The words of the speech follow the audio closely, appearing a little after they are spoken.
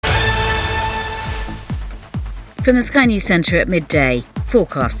From the Sky News Centre at midday,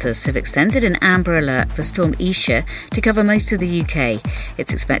 forecasters have extended an amber alert for Storm Isha to cover most of the UK.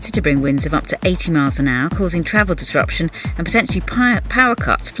 It's expected to bring winds of up to 80 miles an hour, causing travel disruption and potentially power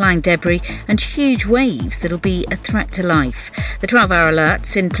cuts, flying debris and huge waves that'll be a threat to life. The 12-hour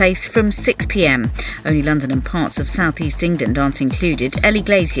alert's in place from 6 p.m. Only London and parts of South East England aren't included. Ellie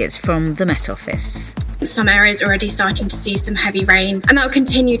Glaziers from the Met Office. Some areas already starting to see some heavy rain, and that will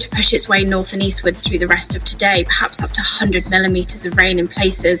continue to push its way north and eastwards through the rest of today, perhaps up to 100 millimetres of rain in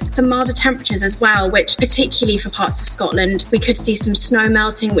places. Some milder temperatures as well, which particularly for parts of Scotland, we could see some snow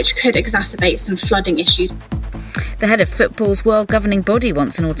melting, which could exacerbate some flooding issues. The head of football's world governing body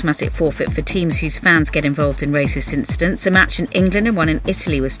wants an automatic forfeit for teams whose fans get involved in racist incidents. A match in England and one in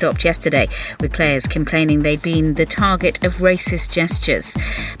Italy was stopped yesterday, with players complaining they'd been the target of racist gestures.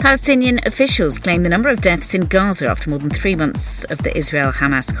 Palestinian officials claim the number of deaths in Gaza after more than 3 months of the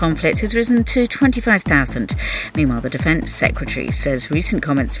Israel-Hamas conflict has risen to 25,000. Meanwhile, the Defence Secretary says recent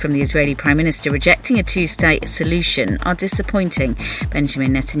comments from the Israeli Prime Minister rejecting a two-state solution are disappointing.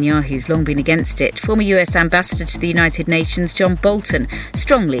 Benjamin Netanyahu's long been against it. Former US Ambassador to the United Nations, John Bolton,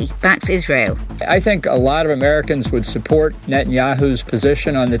 strongly backs Israel. I think a lot of Americans would support Netanyahu's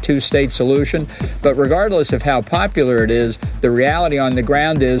position on the two-state solution, but regardless of how popular it is, the reality on the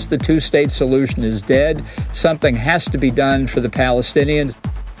ground is the two-state solution is dead. Something has to be done for the Palestinians.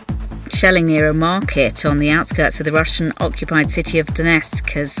 Shelling near a market on the outskirts of the Russian-occupied city of Donetsk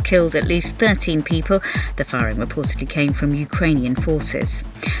has killed at least 13 people. The firing reportedly came from Ukrainian forces.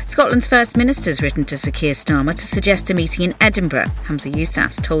 Scotland's First Minister's written to Sir Keir Starmer to suggest a meeting in Edinburgh. Hamza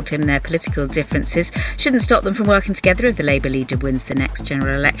Yousaf's told him their political differences shouldn't stop them from working together if the Labour leader wins the next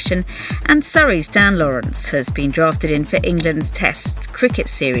general election. And Surrey's Dan Lawrence has been drafted in for England's Test cricket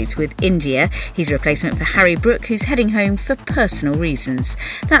series with India. He's a replacement for Harry Brook, who's heading home for personal reasons.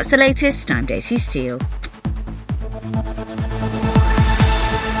 That's the latest. I'm Daisy Steele.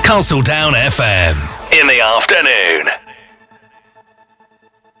 Castledown FM in the afternoon.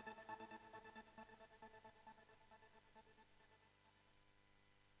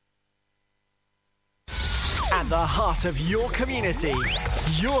 At the heart of your community,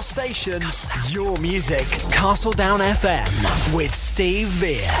 your station, your music. Castledown FM with Steve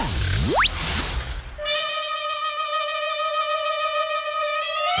Veer.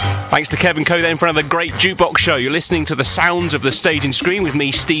 Thanks to Kevin Coe then for another great jukebox show. You're listening to the sounds of the stage and screen with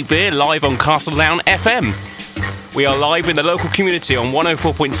me, Steve Veer, live on Castledown FM. We are live in the local community on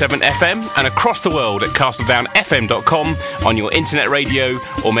 104.7 FM and across the world at castledownfm.com on your internet radio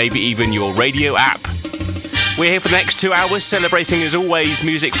or maybe even your radio app. We're here for the next 2 hours, celebrating as always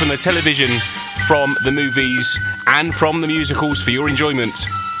music from the television, from the movies and from the musicals for your enjoyment.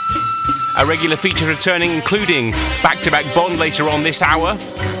 A regular feature returning, including back-to-back Bond later on this hour.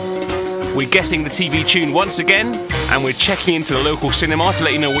 We're guessing the TV tune once again, and we're checking into the local cinema to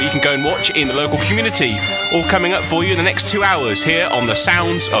let you know what you can go and watch in the local community. All coming up for you in the next 2 hours here on the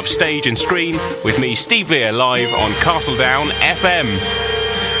sounds of stage and screen with me, Steve Veer, live on Castledown FM.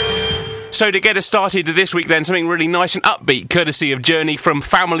 So to get us started this week then, something really nice and upbeat, courtesy of Journey from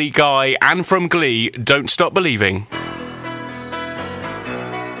Family Guy and from Glee, Don't Stop Believing.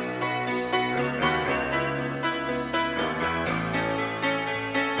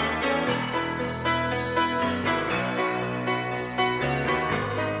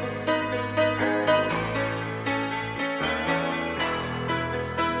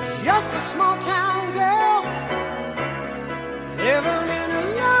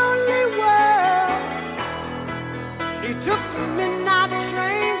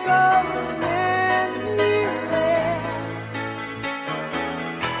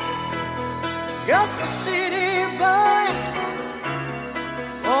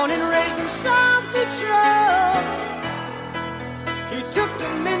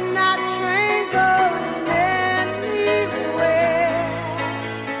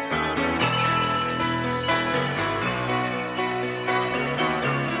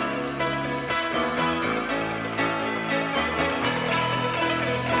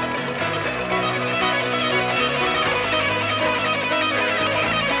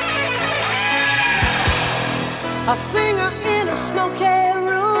 A singer in a smoky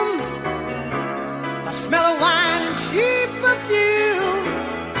room, the smell of wine and cheap perfume.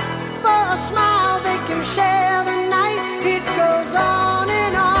 For a smile they can share the night. It goes on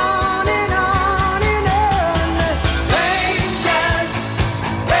and on and on and on. Strangers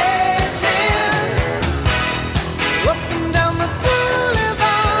waiting up and down the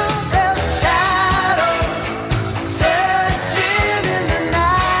boulevard. Their shadows searching in the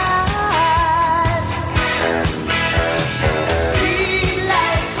night.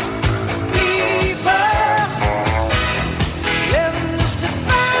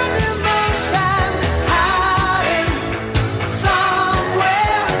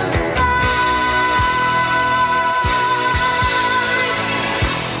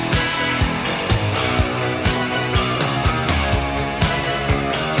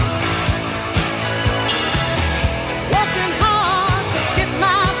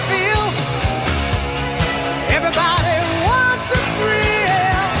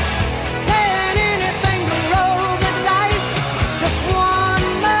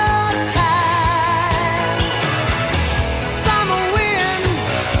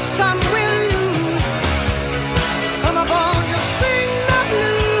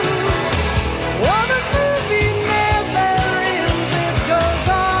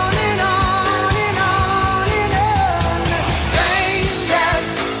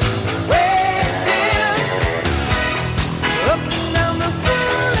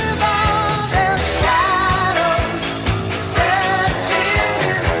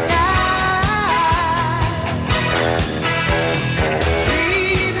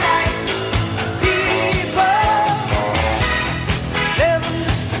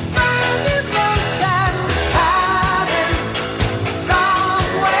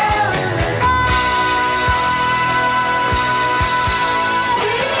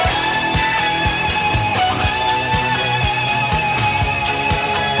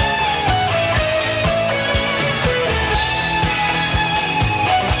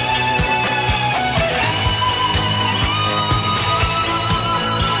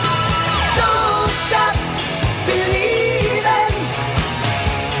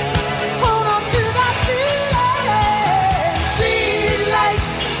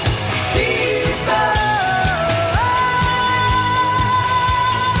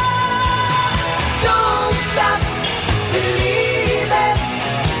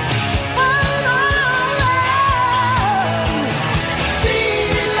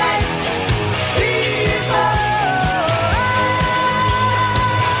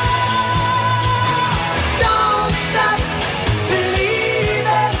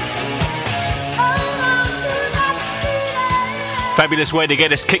 Fabulous way to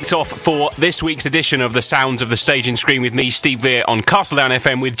get us kicked off for this week's edition of the Sounds of the Stage and Screen with me, Steve Veer, on Castledown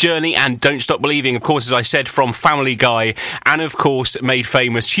FM with Journey and Don't Stop Believing, of course, as I said, from Family Guy, and of course made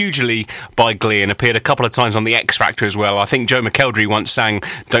famous hugely by Glee and appeared a couple of times on The X Factor as well. I think Joe McElderry once sang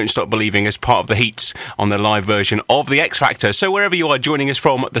Don't Stop Believing as part of the heats on the live version of The X Factor. So wherever you are joining us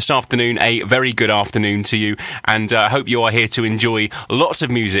from this afternoon, a very good afternoon to you, and I hope you are here to enjoy lots of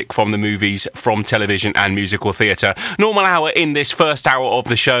music from the movies, from television and musical theatre. Normal hour in this first hour of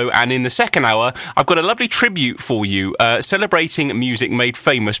the show, and in the second hour I've got a lovely tribute for you, celebrating music made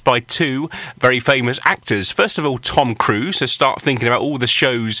famous by two very famous actors. First of all, Tom Cruise, so start thinking about all the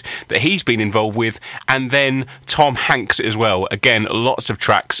shows that he's been involved with, and then Tom Hanks as well. Again, lots of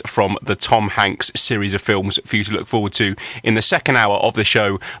tracks from the Tom Hanks series of films for you to look forward to in the second hour of the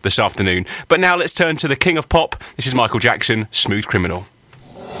show this afternoon. But now let's turn to the king of pop. This is Michael Jackson, Smooth Criminal.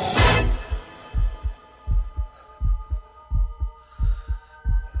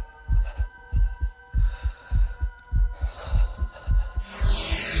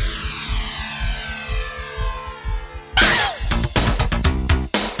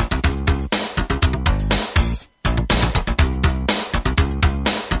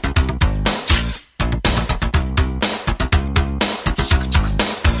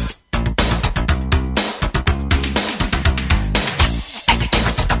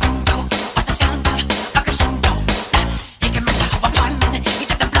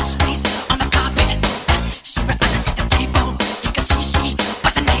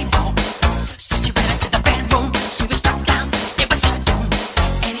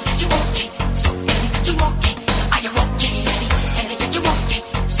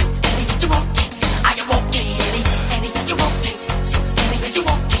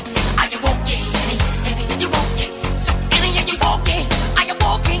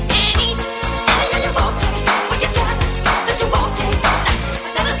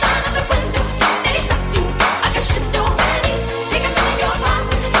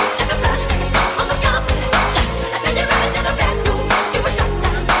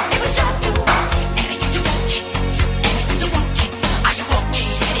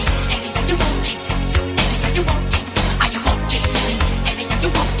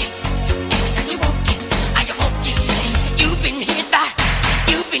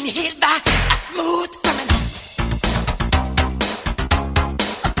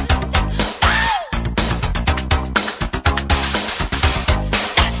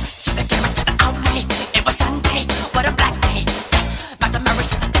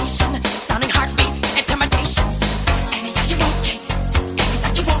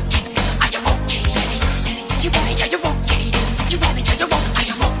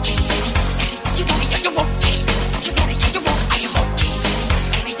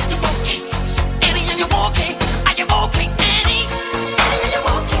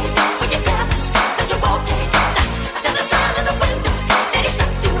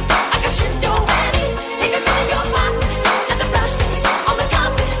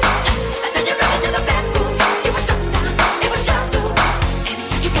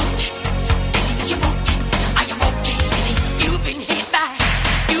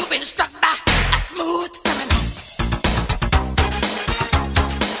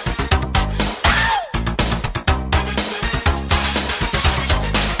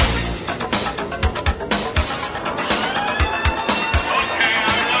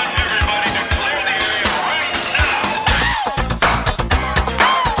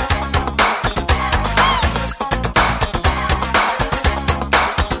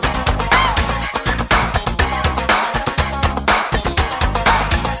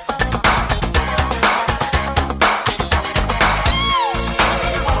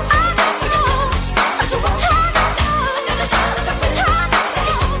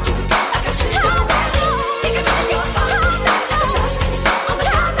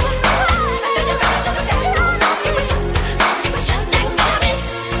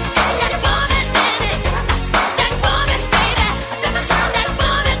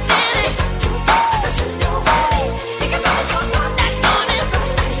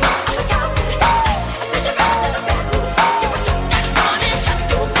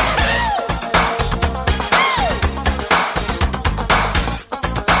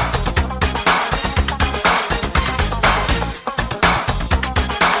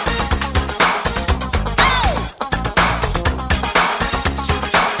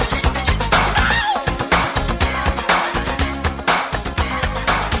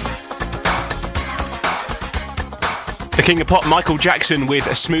 The King of Pop, Michael Jackson,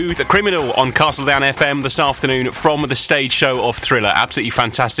 with Smooth Criminal on Castle Down FM this afternoon from the stage show of Thriller. Absolutely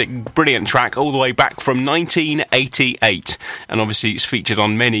fantastic, brilliant track all the way back from 1988. And obviously it's featured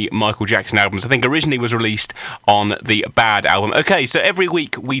on many Michael Jackson albums. I think originally was released on the Bad album. Okay, so every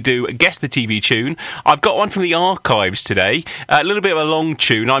week we do Guess the TV Tune. I've got one from the archives today. A little bit of a long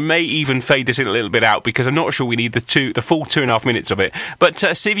tune. I may even fade this in a little bit out because I'm not sure we need the full 2.5 minutes of it. But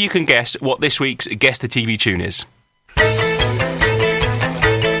see if you can guess what this week's Guess the TV Tune is.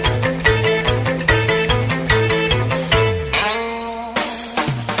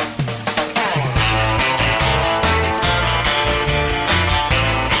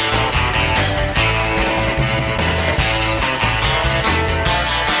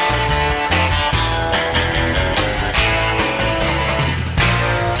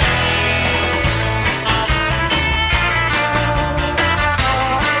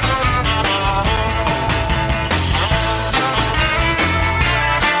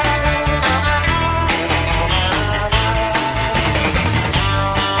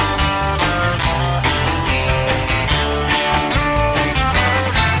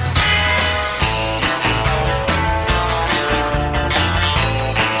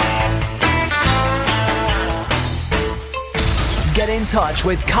 Touch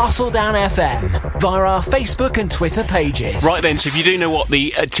with Castle Down FM via our Facebook and Twitter pages. Right then, so if you do know what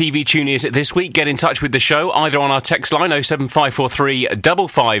the TV tune is this week, get in touch with the show either on our text line 07543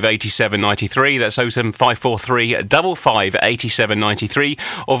 558793, that's 07543 558793,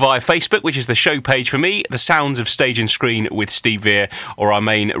 or via Facebook, which is the show page for me, The Sounds of Stage and Screen with Steve Veer, or our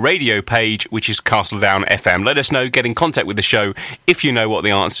main radio page, which is Castle Down FM. Let us know, get in contact with the show if you know what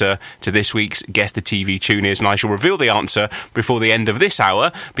the answer to this week's Guess the TV Tune is, and I shall reveal the answer before the end of this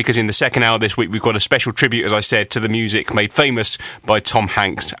hour, because in the second hour this week we've got a special tribute, as I said, to the music made famous by Tom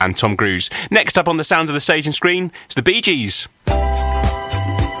Hanks and Tom Cruise. Next up on The Sound of the Stage and Screen, it's the Bee Gees.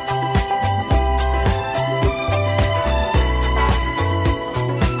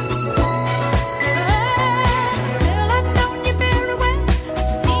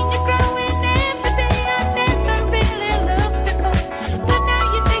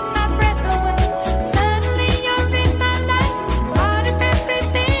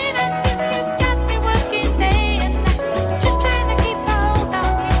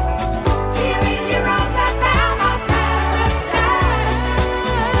 Hearing your own that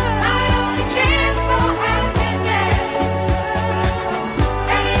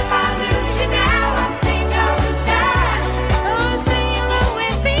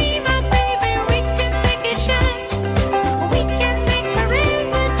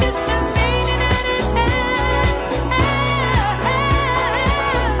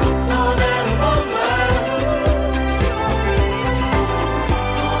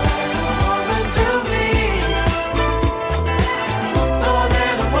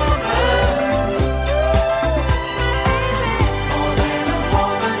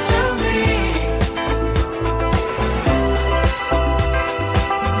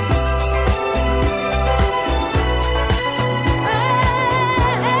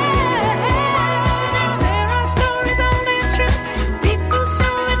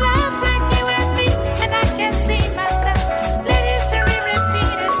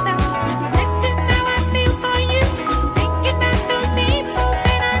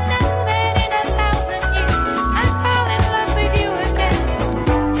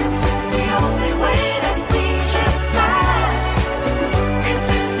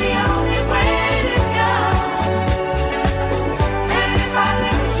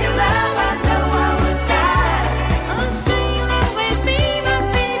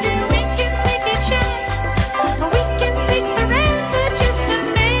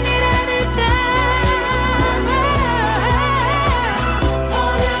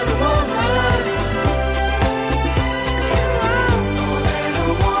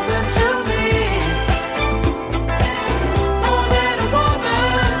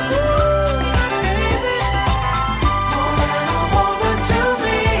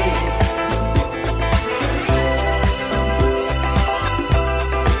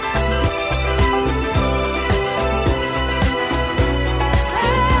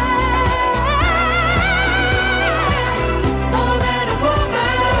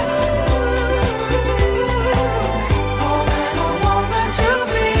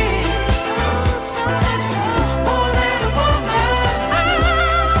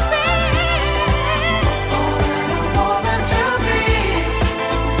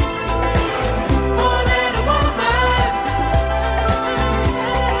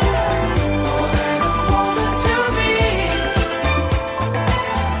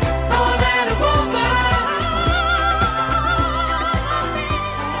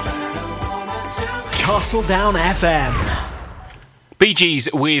Castle Down FM. Bee Gees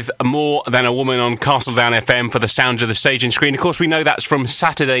with More Than a Woman on Castle Down FM for the sound of the stage and screen. Of course, we know that's from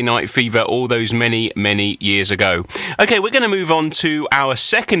Saturday Night Fever all those many, many years ago. OK, we're going to move on to our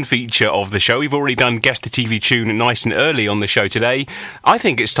second feature of the show. We've already done Guess the TV Tune nice and early on the show today. I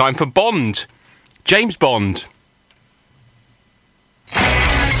think it's time for Bond. James Bond.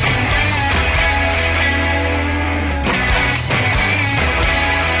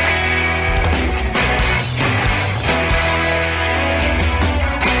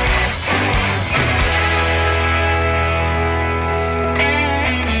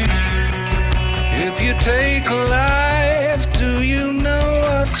 Take life, do you know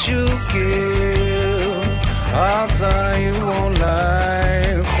what you give? Odds are you won't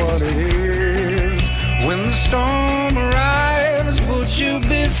like what it is. When the storm arrives, would you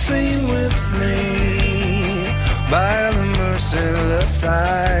be seen with me? By the merciless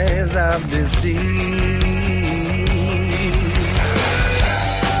eyes I've deceived.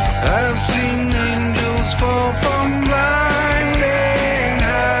 I've seen angels fall from blinding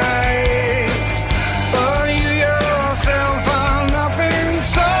heights, but you yourself are nothing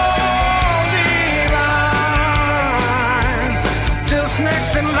so divine, just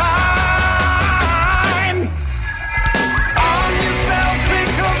next in line. On yourself,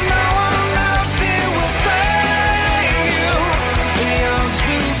 because no one else here will save you. The odds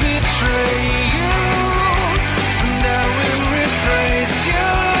will betray you, and I will replace you.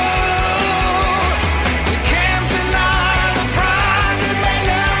 You can't deny the prize, it may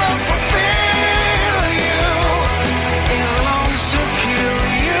never fulfill you. It longs to kill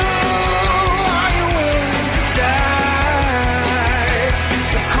you. Are you willing to die?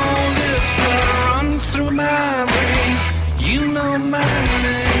 The coldest blood runs through my veins. You know my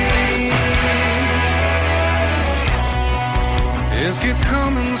name. If you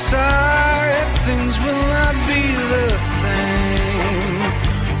come inside, things will not be the same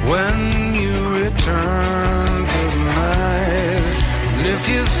when you return to the night. And if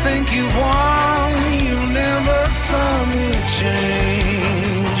you think you've won, you never saw me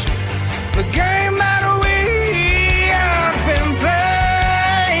change. The game that we have been playing.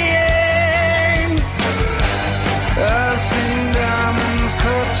 I've seen diamonds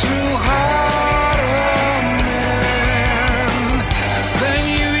cut through heart of man than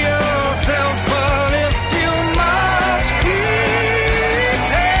you yourself. But if you must pretend,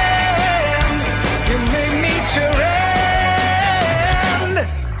 you may meet your end.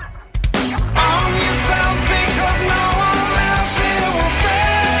 On yourself, because no one else here will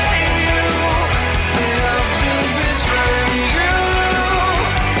save you. The odds will betray you,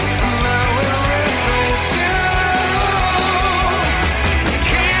 and I will replace you. You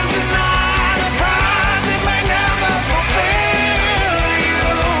can't deny the prize, it may never fulfill you.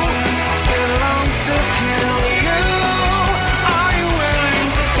 It longs to kill you. Are you willing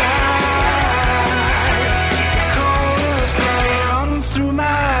to die? The coldest blood runs through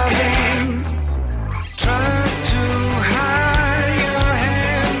my veins. Try to hide your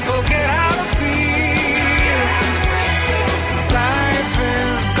hand, forget how to feel. Life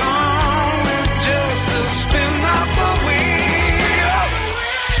is gone with just a spin of the wheel.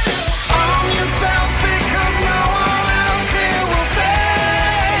 On yourself, because no one else here will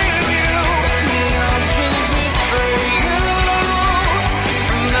save you. The odds will betray you,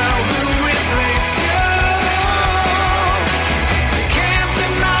 and I will replace you. You can't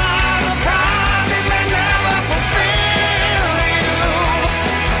deny the prize, it may never fulfill you.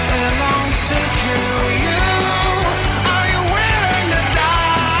 It longs to kill you. Are you willing to die?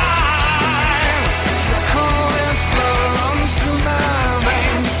 The coldest blood runs through my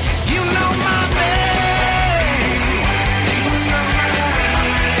veins. You know my name. You know my name.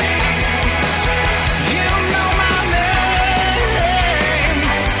 You know my name. You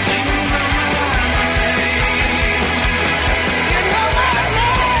know my name. You know my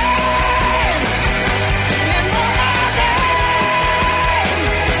name. You know my name.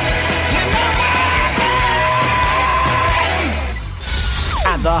 You know my name.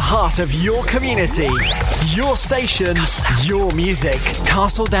 At the heart of your community, your station, your music.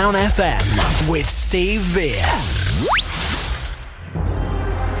 Castle Down FM with Steve Veer.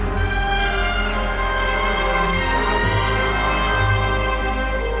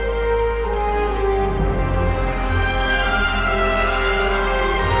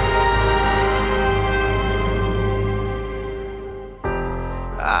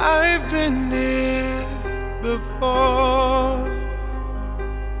 I've been here before,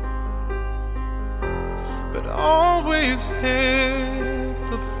 but always hit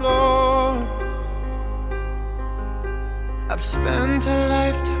the floor. I've spent a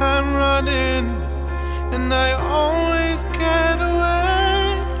lifetime running and I always get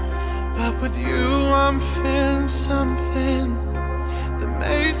away. But with you I'm feeling something that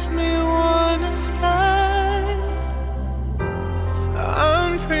makes me wanna stay.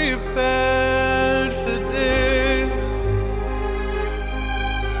 I'm prepared for this.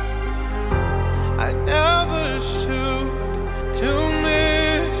 I never shoot to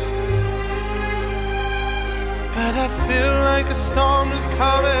miss, but I feel like a storm is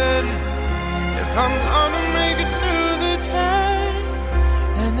coming. If I'm gonna make it through the day,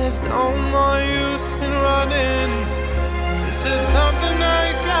 then there's no more use in running. This is something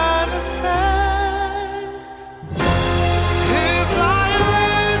I gotta face. If I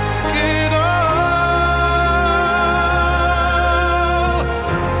risk it all,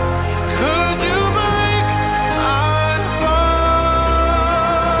 could you break my fall?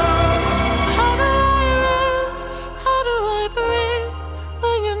 How do I live? How do I breathe?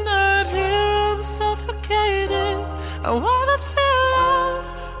 When you're not here, I'm suffocating. I wanna feel love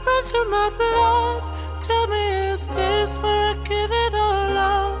run through my blood. Tell me, is this where I give it all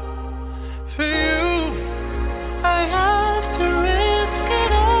up? For you, I have to risk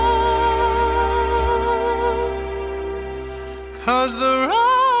it all. 'Cause the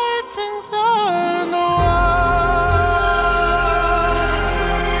writing's on the wall.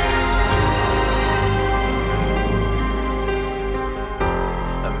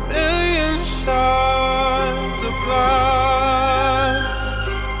 A million shards of glass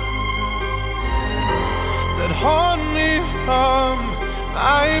that haunt me from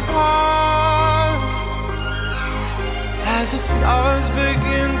my past. As the stars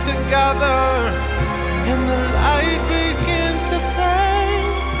begin to gather and the light begins to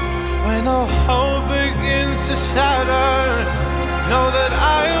fade, when all hope begins to shatter, know that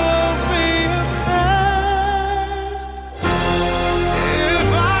I won't be afraid. If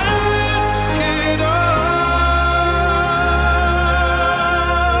I risk it all,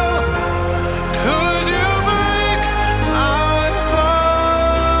 could you break my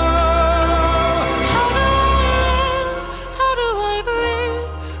fall? How do I live? How do I breathe?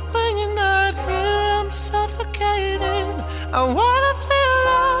 When you're not here, I'm suffocating. I wanna feel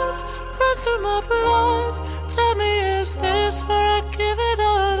love run through my blood. Tell me, is this where I give it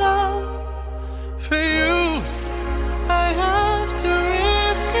all up? For you, I have to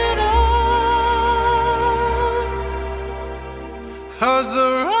risk it all. 'Cause the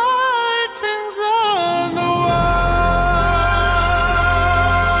writing's on the wall.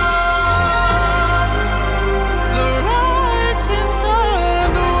 The writing's on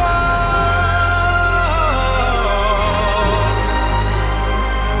the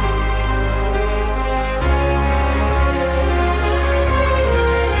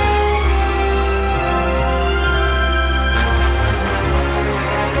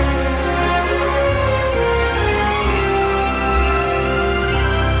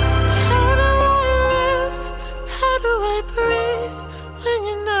How do I live? How do I breathe? When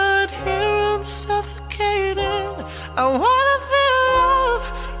you're not here, I'm suffocating. I wanna feel love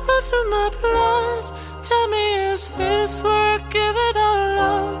run through my blood. Tell me, is this where I give it all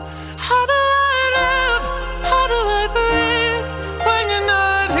up? How do I live? How do I breathe? When you're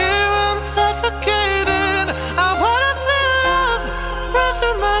not here, I'm suffocating. I wanna feel love run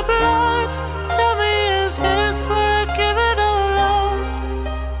through my blood. Tell me, is this where I give it all up?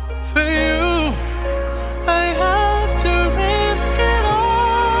 For you, I have to risk it all.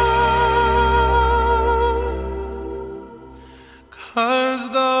 'Cause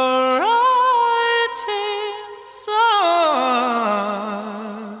the writing's on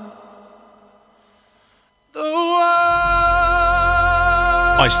the wall.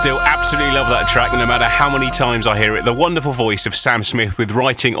 I still absolutely love that track, no matter how many times I hear it. The wonderful voice of Sam Smith with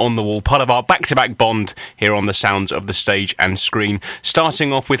Writing on the Wall, part of our back-to-back bond here on the Sounds of the Stage and Screen.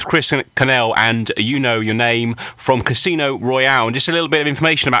 Starting off with Chris Cornell and You Know Your Name from Casino Royale. And just a little bit of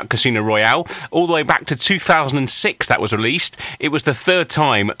information about Casino Royale. All the way back to 2006 that was released. It was the third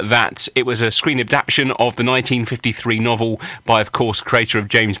time that it was a screen adaptation of the 1953 novel by, of course, creator of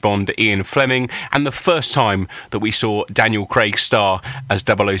James Bond, Ian Fleming, and the first time that we saw Daniel Craig star as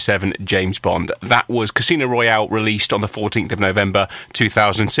 007 James Bond. That was Casino Royale, released on the 14th of November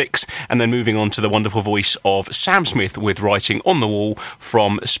 2006, and then moving on to the wonderful voice of Sam Smith with Writing on the Wall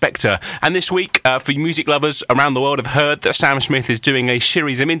from Spectre. And this week, for music lovers around the world, have heard that Sam Smith is doing a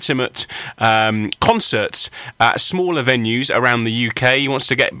series of intimate concerts at smaller venues around the UK. He wants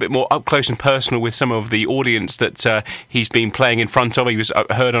to get a bit more up close and personal with some of the audience that he's been playing in front of. He was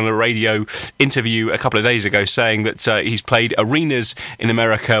heard on a radio interview a couple of days ago saying that he's played arenas in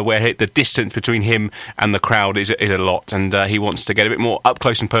America, where the distance between him and the crowd is a lot, and he wants to get a bit more up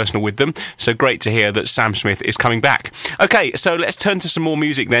close and personal with them. So great to hear that Sam Smith is coming back. Okay, so let's turn to some more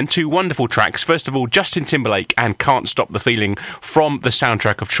music then. Two wonderful tracks. First of all, Justin Timberlake and Can't Stop the Feeling from the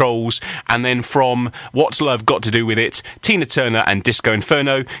soundtrack of Trolls, and then from What's Love Got to Do With It, Tina Turner and Disco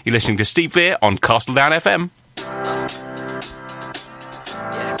Inferno. You're listening to Steve Veer on Castle Down FM.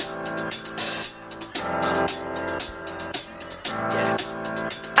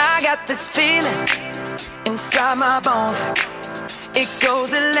 I got this feeling inside my bones. It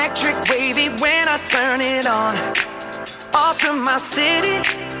goes electric wavy when I turn it on. Off from my city,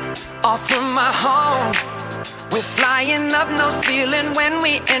 off from my home. We're flying up, no ceiling when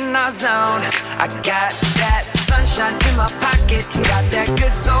we in our zone. I got that sunshine in my pocket, got that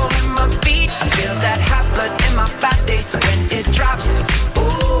good soul in my feet. I feel that hot blood in my body when it drops.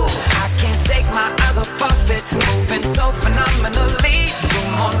 Ooh, I can't take my eyes off it, moving so phenomenally.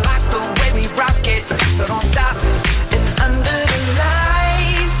 You're more like the way we rock it, so don't stop. And under the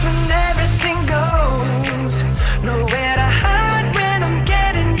lights when everything goes, nowhere to hide when I'm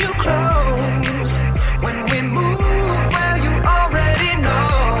getting you close. When we move, well, you already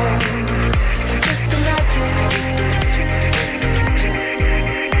know. So just imagine.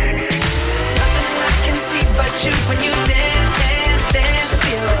 Nothing I can see but you when you dance, dance, dance.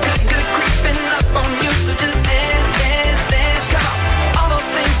 Feel good, good creeping up on you. So just dance, dance, dance. Come on. All those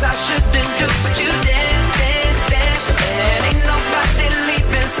things I shouldn't do, but you dance, dance, dance. And ain't nobody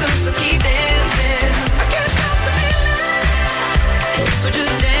leaving soon, so keep dancing. I can't stop the feeling. So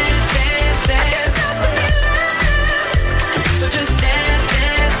just dance, dance, dance. So just dance,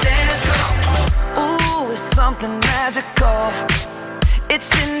 dance, dance, come on. Ooh, it's something magical. It's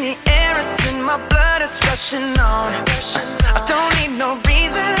in the air, it's in my blood, it's rushing on. I don't need no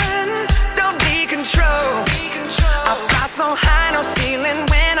reason, don't need control. I fly so high, no ceiling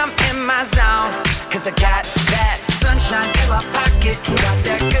when I'm in my zone. Cause I got that sunshine in my pocket, got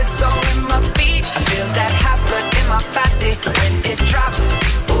that good soul in my feet. I feel that hot blood in my body when it drops.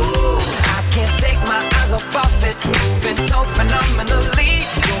 Ooh, I can't take my eyes off it, moving so phenomenally.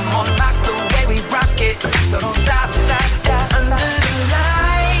 You're more like the way we rock it, so don't stop, stop, stop. Under the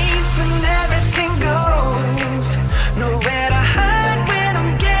lights when everything goes, nowhere to hide when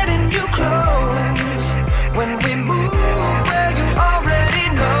I'm getting you close. When we move, well, you already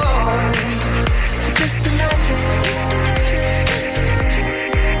know. So just imagine.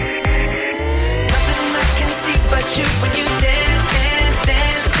 Nothing I can see but you when you dance, dance,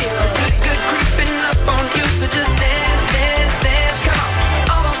 dance. Feel good, good creeping up on you. So just dance, dance, dance. Come on.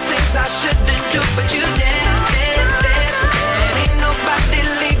 All those things I shouldn't do, but you dance, dance, dance. And ain't nobody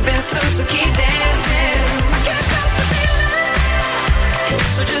leaving soon, so keep dancing. I can't stop the feeling.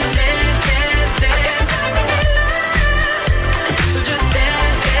 So just dance, dance, dance. So just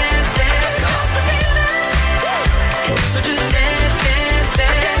dance, dance, dance. So just dance, dance, dance.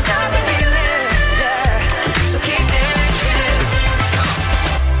 I can't stop the feeling. Yeah. So keep dancing.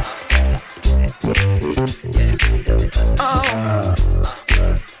 Oh,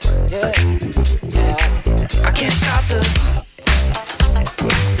 yeah, yeah. I can't stop the.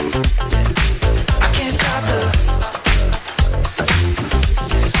 I can't stop the.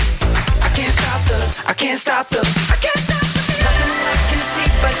 I can't stop the. I can't stop the. I can't stop the. Nothing I can see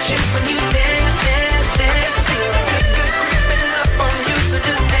but you when you dance, dance, dance. Feel good, good creeping up on you, so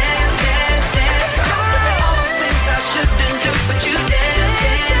just dance, dance, dance. All those things I shouldn't do, but you dance,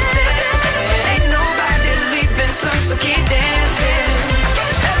 dance, dance. And ain't nobody leaving soon, so keep dancing.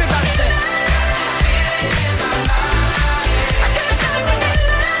 Everybody say. I can't stop the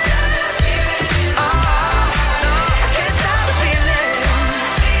feeling. Oh, no, I can't stop the feeling. I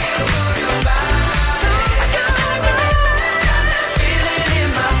can't stop the feeling in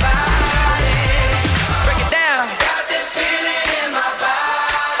my body. Break it down. Got this feeling in my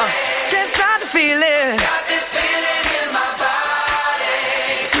body.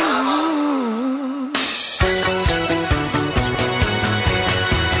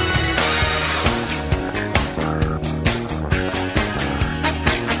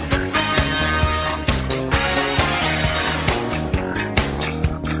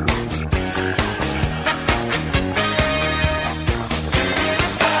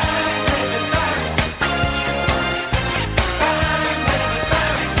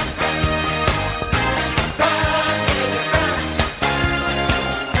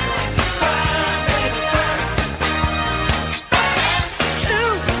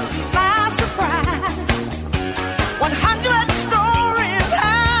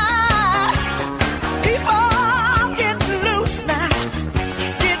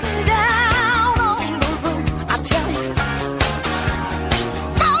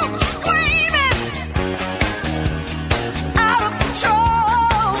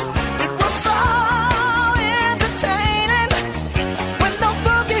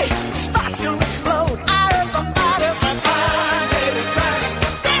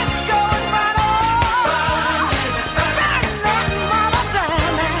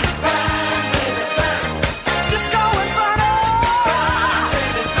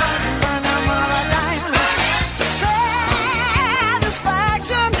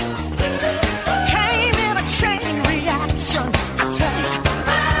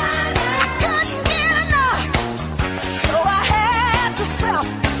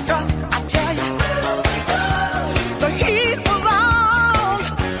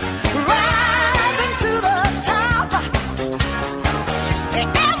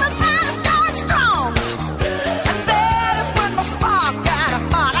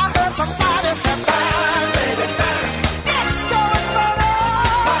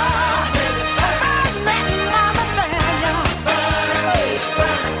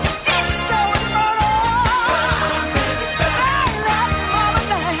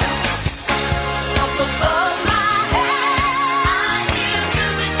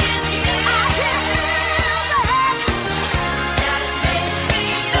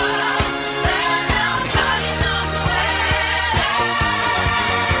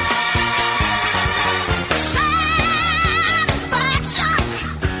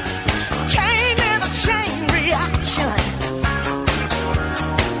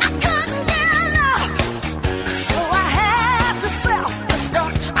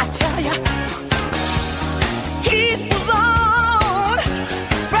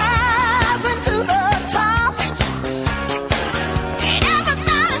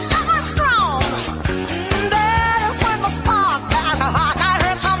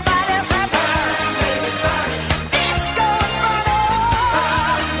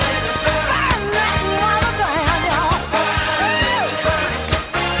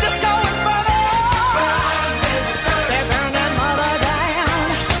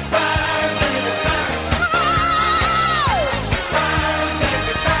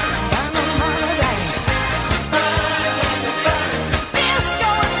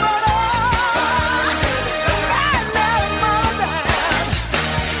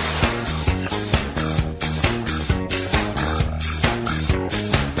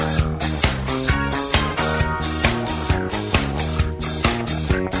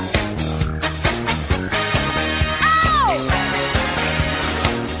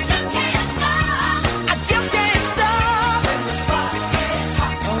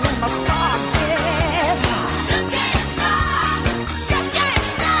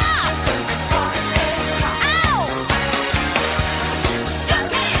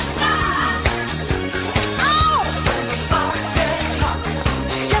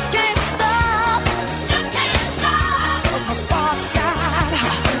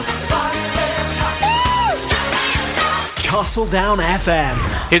 Castledown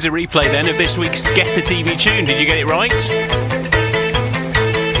FM. Here's a replay then of this week's Guess the TV Tune. Did you get it right?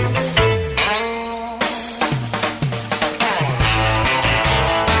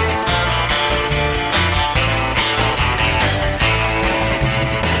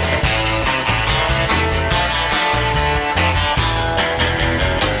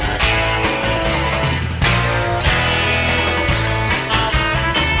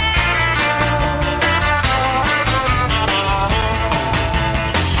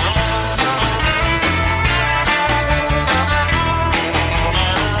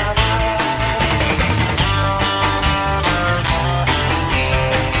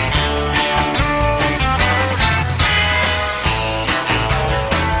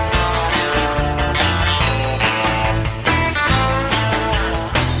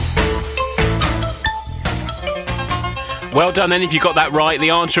 Well done then if you got that right. The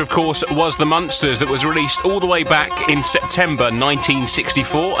answer, of course, was The Munsters, that was released all the way back in September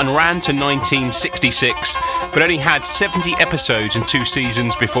 1964 and ran to 1966, but only had 70 episodes and 2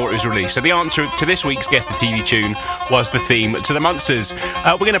 seasons before it was released. So the answer to this week's Guess the TV Tune was the theme to The Munsters.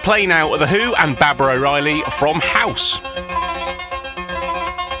 We're going to play now The Who and Barbara O'Reilly from House.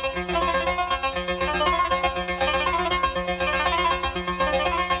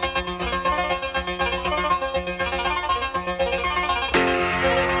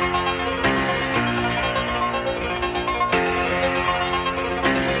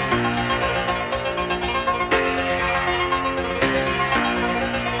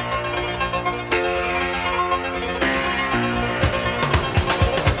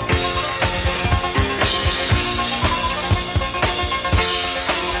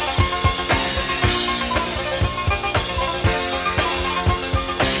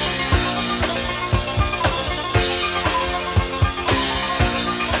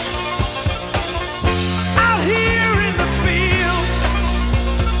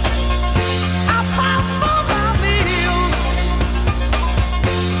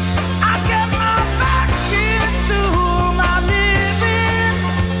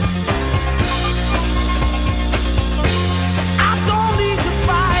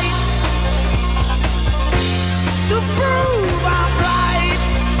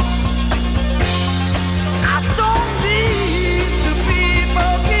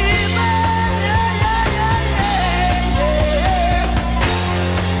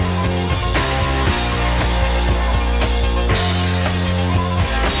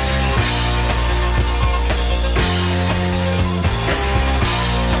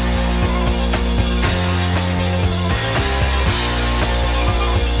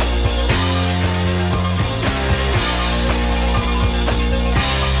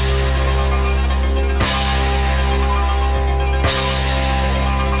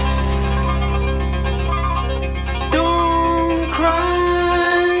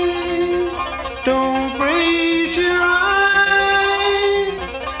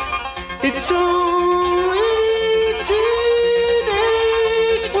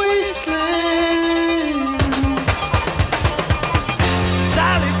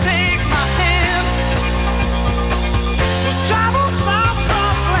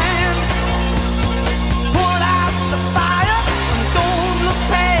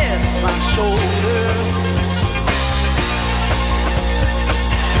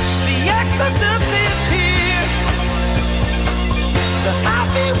 This is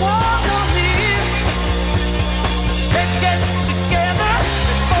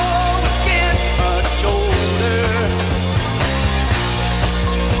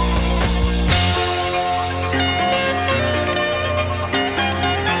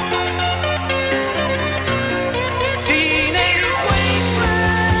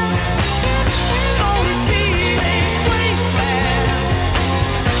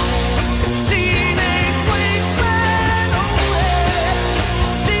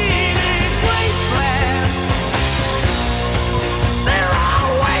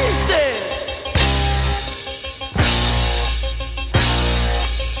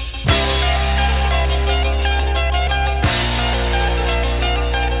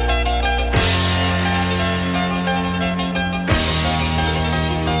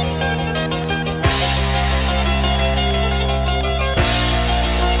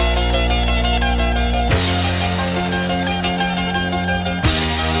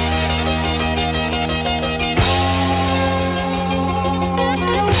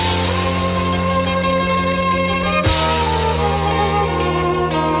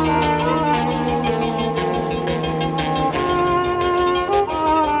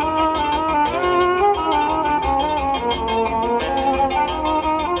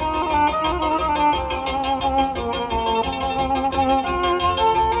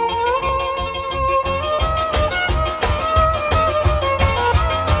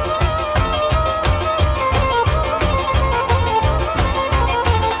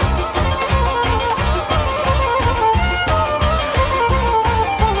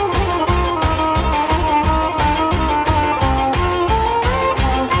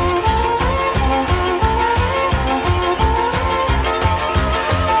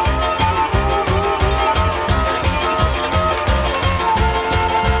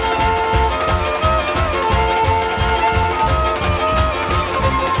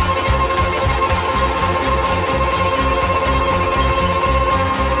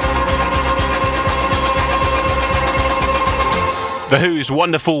The Who's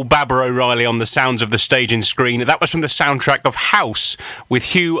wonderful Barbara O'Reilly on the sounds of the stage and screen. That was from the soundtrack of House with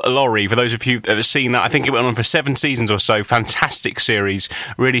Hugh Laurie. For those of you that have seen that, I think it went on for 7 seasons or so. Fantastic series.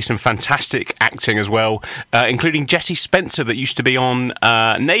 Really some fantastic acting as well, including Jesse Spencer that used to be on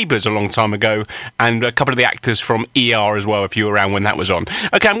Neighbours a long time ago, and a couple of the actors from ER as well, if you were around when that was on.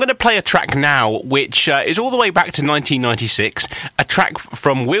 Okay, I'm going to play a track now which is all the way back to 1996. A track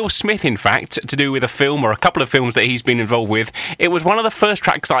from Will Smith, in fact, to do with a film or a couple of films that he's been involved with. It was one of the first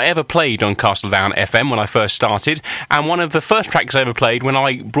tracks I ever played on Castledown FM when I first started, and one of the first tracks I ever played when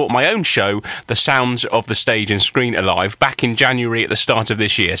I brought my own show, The Sounds of the Stage and Screen, alive back in January at the start of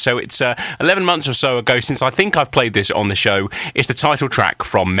this year. So it's 11 months or so ago since I think I've played this on the show. It's the title track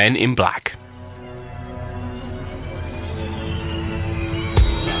from Men in Black.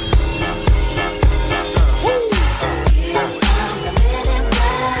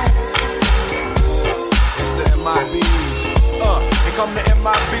 It's the MIBs. Here come the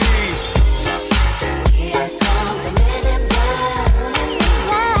MIBs. Here come the men in black.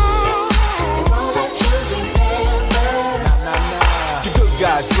 They won't let you remember. You good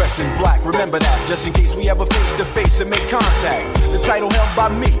guys dress in black, remember that, just in case we ever face to face and make contact. The title held by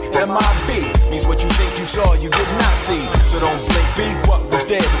me, MIB, means what you think you saw, you did not see. So don't blink, be what was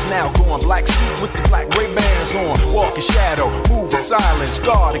dead is now gone. Black suit with the black Ray-Bans on, walk in shadow, move in silence,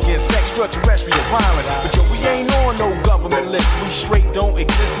 guard against extraterrestrial violence. But yo, we ain't on no government list, we straight don't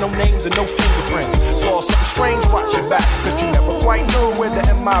exist, no names and no fingerprints. Saw something strange, watch your back, cause you never quite know where the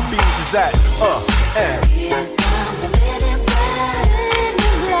MIBs is at. And Here come the men in black.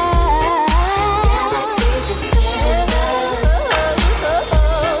 Galaxy defenders.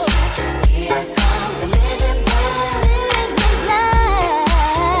 Here come the men in black.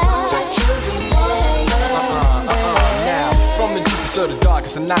 They won't let you remember. now, from the deepest of the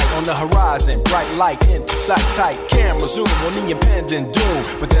darkest of night, on the horizon, bright light into sight tight. Camera zoom on the impending doom,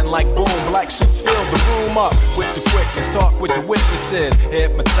 but then like boom, black suits fill the room up with the quickness. Talk with the witnesses,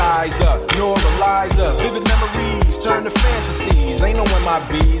 hypnotizer, neuralizer, vivid memories turn to fantasies. Ain't no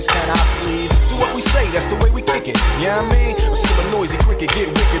MIBs, can I please? Do what we say, that's the way we kick it. You know what I mean? Or see a noisy cricket get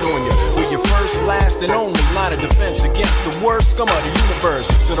wicked on you. We're your first, last, and only line of defense against the worst scum of the universe.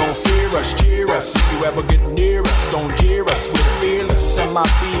 So don't fear us, cheer us. If you ever get near us, don't jeer us. We're fearless.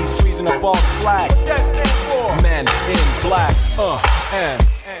 MIBs freezing up all the flag. What that stand for? Men in black. And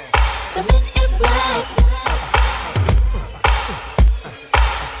The men in black.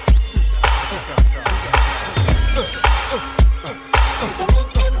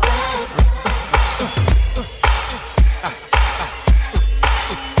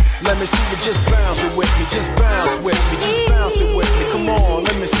 let me see you just bounce it with me, just bounce with me, just bounce it with me. Come on,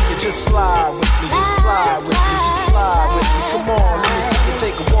 let me see you just slide with me, just slide with me, just slide with me. Come on, let me see you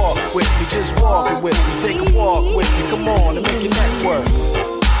take a walk with me, just walk it with me, take a walk with me. Come on, and make your neck work.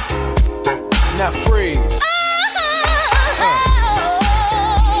 Now freeze.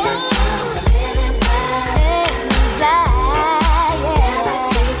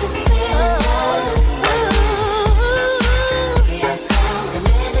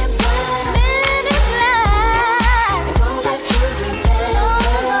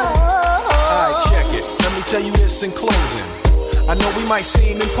 Tell you this in closing. I know we might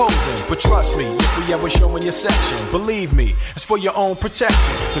seem imposing, but trust me, if we ever show in your section, believe me, it's for your own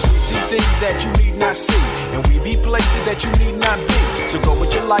protection. Cause we see things that you need not see, and we be places that you need not be. So go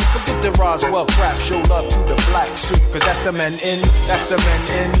with your life, forget the Roswell crap, show love to the black suit, cause that's the men in, that's the men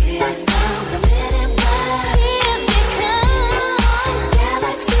in. Here come the men in black. Here they come.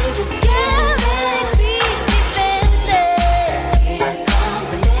 Galaxy defenders. Here come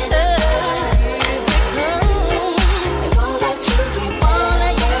the men in black. They won't let you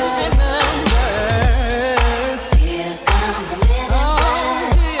remember. Here come the men in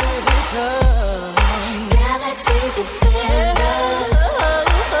black. Galaxy defenders.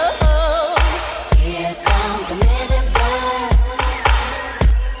 Here come the men in black.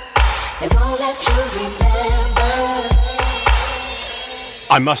 They won't let you remember.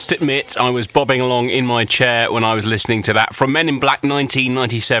 I must admit, I was bobbing along in my chair when I was listening to that. From Men in Black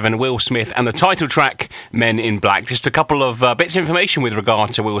 1997, Will Smith, and the title track, Men in Black. Just a couple of bits of information with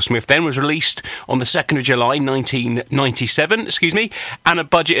regard to Will Smith then. Was released on the 2nd of July 1997, and a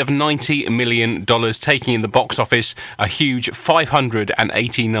budget of $90 million, taking in the box office a huge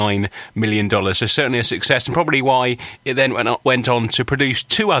 $589 million. So certainly a success, and probably why it then went on to produce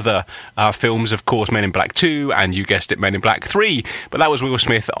two other films, of course, Men in Black 2, and you guessed it, Men in Black 3. But that was Will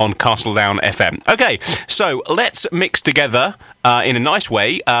Smith on Castledown FM. Okay, so let's mix together in a nice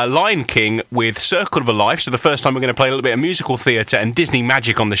way Lion King with Circle of a Life. So the first time we're going to play a little bit of musical theatre and Disney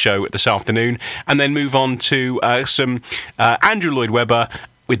magic on the show this afternoon, and then move on to some Andrew Lloyd Webber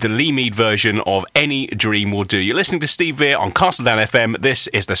with the Lee Mead version of Any Dream Will Do. You're listening to Steve Veer on Castledown FM. This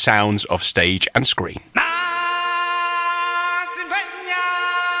is the sounds of stage and screen.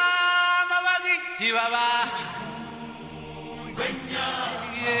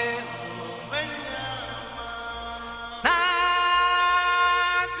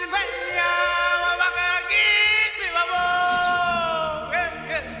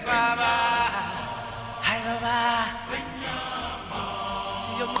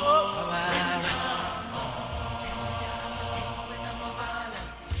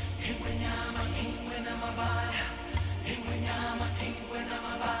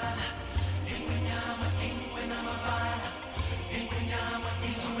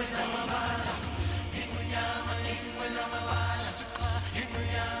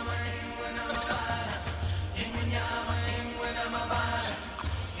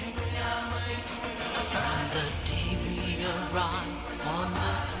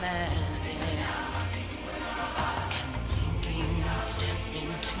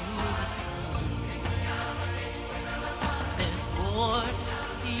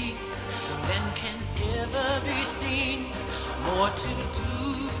 More to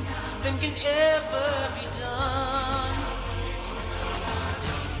do than can ever be done.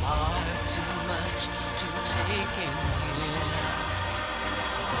 There's far too much to take in here,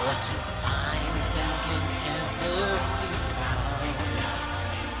 more to find than can ever be found.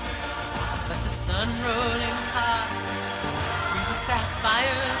 But the sun rolling high through the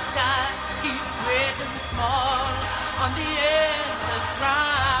sapphire sky keeps great and small on the endless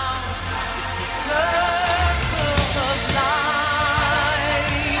round. It's the circle of life.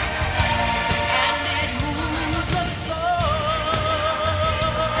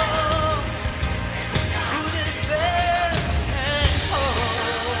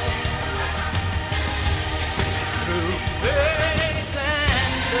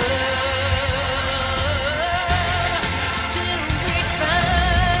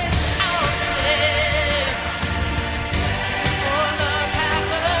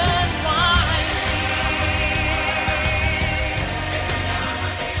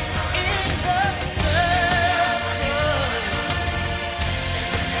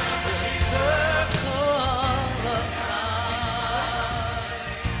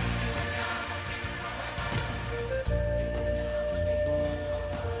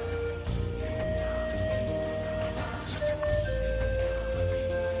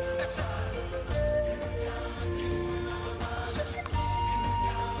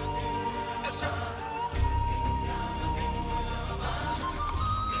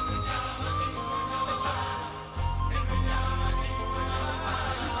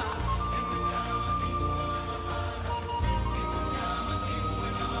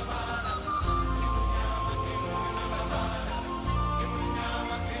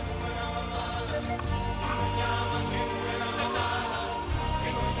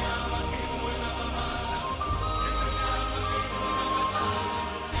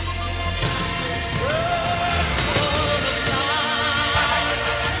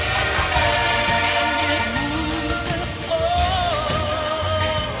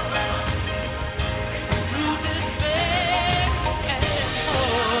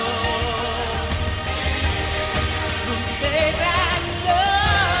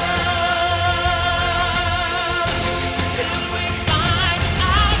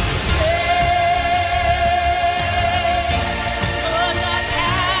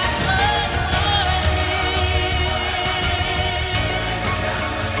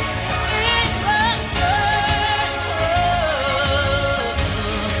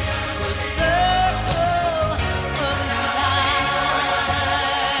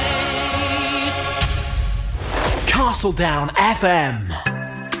 Castledown FM.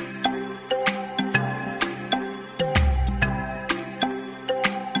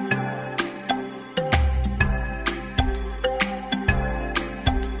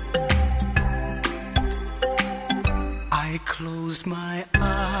 I closed my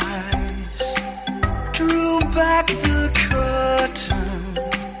eyes, drew back the curtain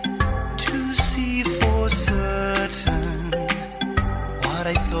to see for certain what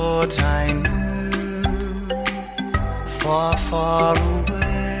I thought I knew. Far, far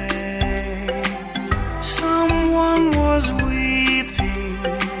away, someone was weeping,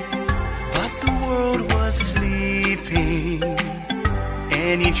 but the world was sleeping.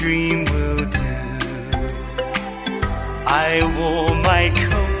 Any dream will do. I wore my my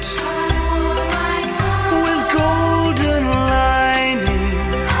coat with golden lining,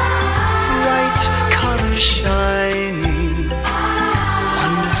 bright colors shining,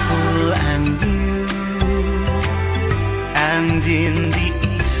 wonderful and new. And in the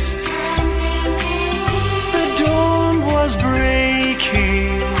east, the dawn was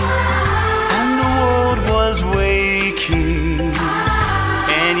breaking, and the world was waking.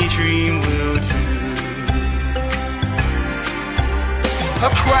 Any dream will do. A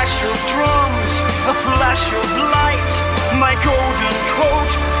crash of drums, a flash of light, my golden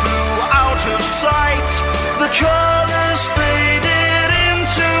coat flew out of sight. The colors faded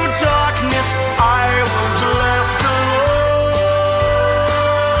into darkness, I was left alone.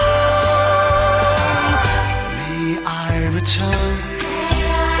 May I return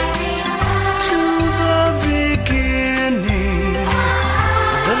to the beginning.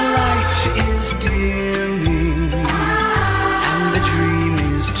 The light is dimming, and the dream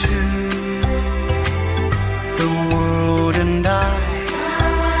is too. The world and I,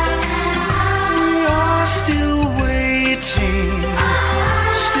 we are still waiting,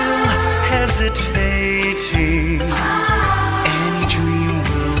 still hesitating. Any dream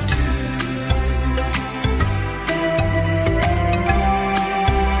will do.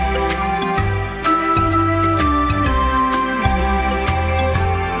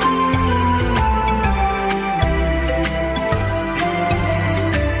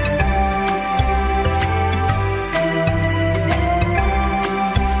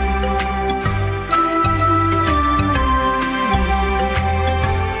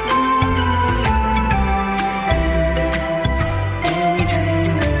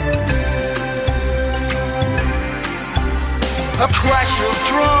 A crash of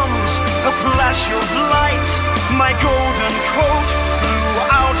drums, a flash of light, my golden coat flew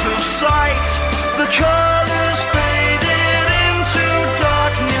out of sight. The colors faded into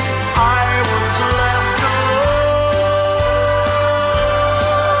darkness, I was left alone.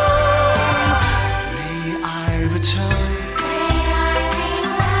 May I return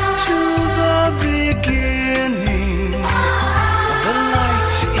to the beginning. The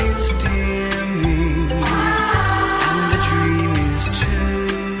light is dimming, and the dream is too.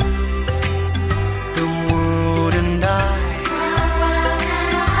 The world and I,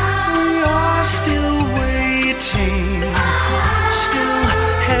 we are still waiting, still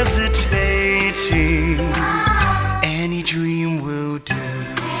hesitating. Any dream will do.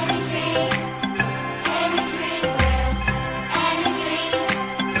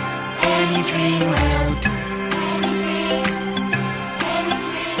 Any dream will do.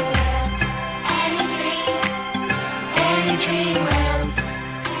 Any dream will do.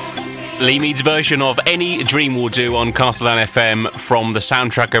 Lee Mead's version of Any Dream Will Do on Castledown FM from the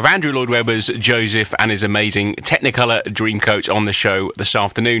soundtrack of Andrew Lloyd Webber's Joseph and his amazing Technicolor Dreamcoat on the show this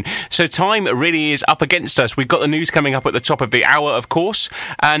afternoon. So time really is up against us. We've got the news coming up at the top of the hour, of course,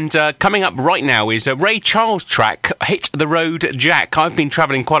 and coming up right now is a Ray Charles track, Hit the Road Jack. I've been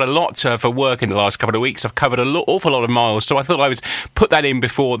travelling quite a lot for work in the last couple of weeks. I've covered an awful lot of miles, so I thought I would put that in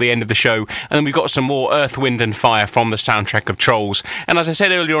before the end of the show. And then we've got some more Earth, Wind and Fire from the soundtrack of Trolls. And as I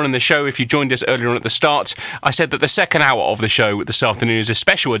said earlier on in the show, if you joined us earlier on at the start, I said that the second hour of the show this afternoon is a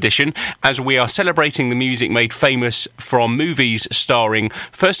special edition, as we are celebrating the music made famous from movies starring,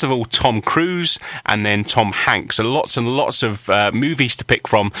 first of all, Tom Cruise and then Tom Hanks. So lots and lots of movies to pick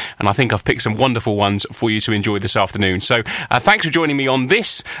from, and I think I've picked some wonderful ones for you to enjoy this afternoon. So thanks for joining me on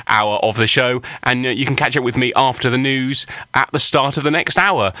this hour of the show, and you can catch up with me after the news at the start of the next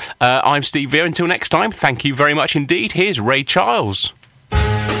hour. I'm Steve Veer. Until next time, thank you very much indeed. Here's Ray Charles.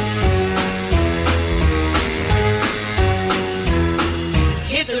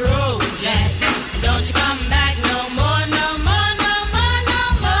 Hit the road, Jack. Don't you come back no more, no more, no more, no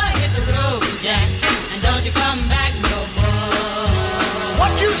more. Hit the road, Jack. And don't you come back no more.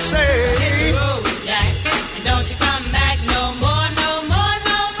 What you say? Hit the road, Jack. And don't you come back no more, no more,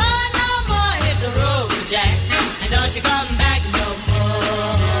 no more, no more. Hit the road, Jack. And don't you come back no more.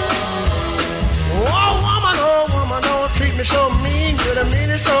 Oh woman, don't treat me so mean. You're the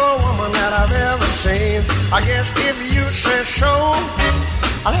meanest old woman that I've ever seen. I guess if you say so,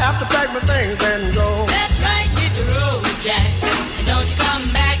 I'll have to pack my things and go. That's right, hit the road, Jack. And don't you come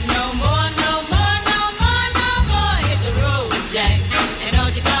back no more, no more, no more, no more. Hit the road, Jack. And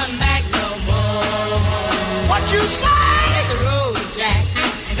don't you come back no more. What you say? Hit the road, Jack.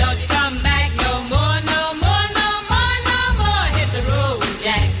 And don't you come back no more, no more, no more, no more. Hit the road,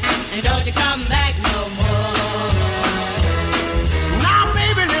 Jack. And don't you come back no more. Now,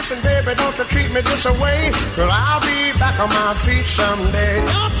 baby, listen, baby, don't you treat me this away, 'cause I'll be back on my feet someday.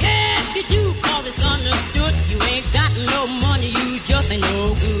 Don't care if you do, 'cause it's understood. You ain't got no money, you just ain't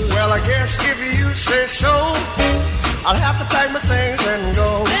no good. Well, I guess if you say so, I'll have to pack my things and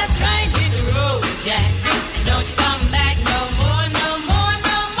go. That's right, hit the road, Jack. And don't you come back no more, no more,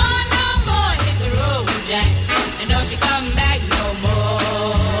 no more, no more. Hit the road, Jack. And don't you come back no more.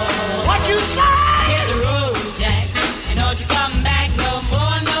 What you say? Hit the road, Jack. And don't you come back no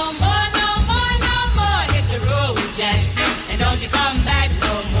more, no more, no more, no more. Hit the road, Jack. And don't you come back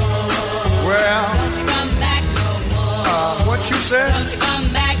no more. Well, don't you come back no more. What you said? Don't you come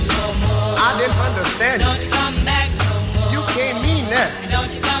back no more. I didn't understand Don't you. you come back no more. You can't mean that.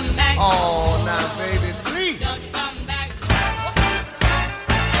 Don't you come back no Oh, more. now, baby, please. Don't you come back.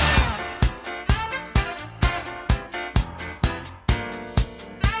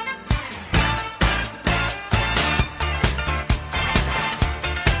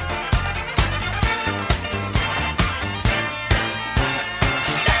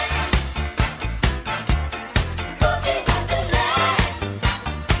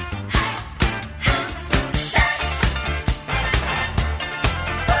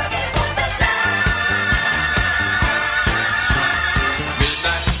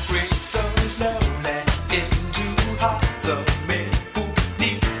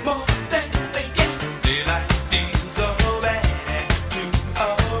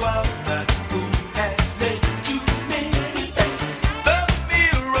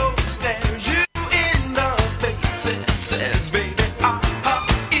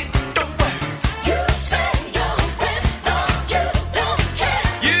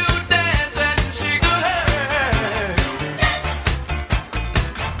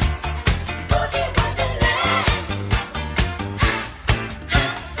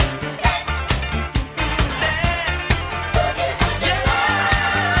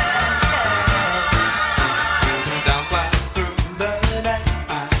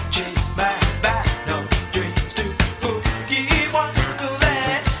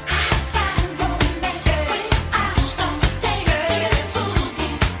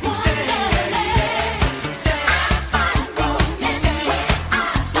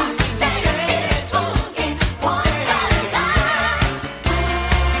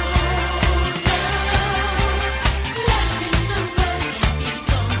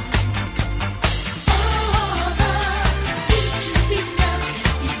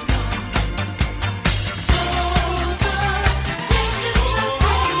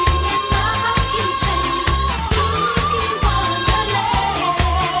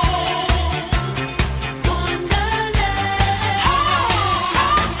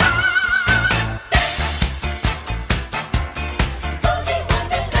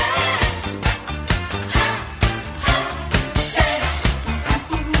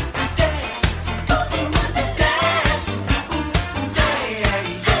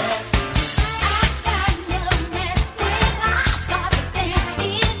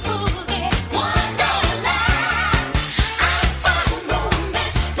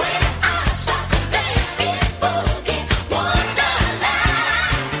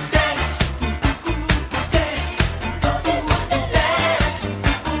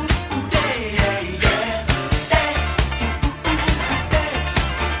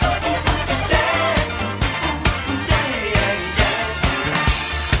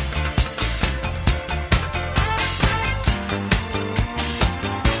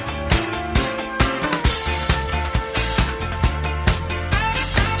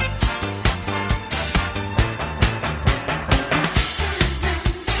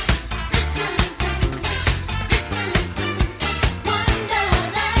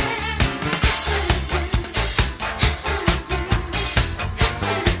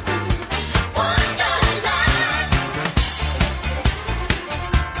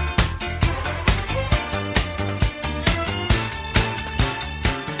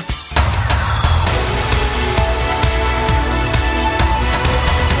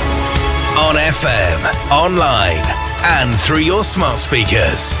 On FM, online, and through your smart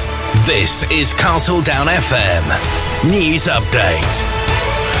speakers. This is Castledown FM News Update.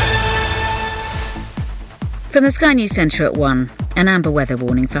 From the Sky News Centre at 1. An amber weather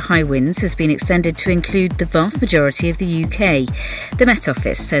warning for high winds has been extended to include the vast majority of the UK. The Met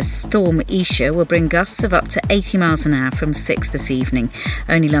Office says Storm Isha will bring gusts of up to 80 miles an hour from 6 this evening.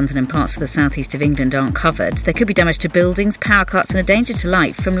 Only London and parts of the southeast of England aren't covered. There could be damage to buildings, power cuts and a danger to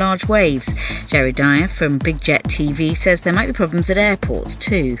life from large waves. Jerry Dyer from Big Jet TV says there might be problems at airports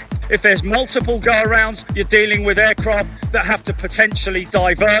too. If there's multiple go-arounds, you're dealing with aircraft that have to potentially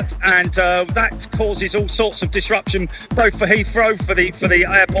divert, and that causes all sorts of disruption, both for Heathrow, for the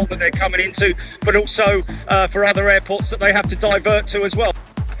airport that they're coming into, but also for other airports that they have to divert to as well.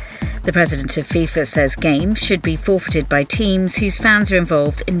 The president of FIFA says games should be forfeited by teams whose fans are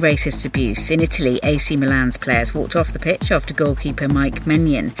involved in racist abuse. In Italy, AC Milan's players walked off the pitch after goalkeeper Mike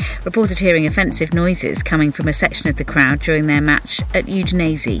Maignan reported hearing offensive noises coming from a section of the crowd during their match at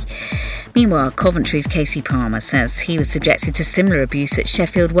Udinese. Meanwhile, Coventry's Casey Palmer says he was subjected to similar abuse at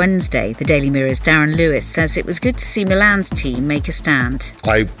Sheffield Wednesday. The Daily Mirror's Darren Lewis says it was good to see Milan's team make a stand.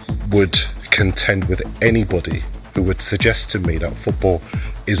 I would contend with anybody who would suggest to me that football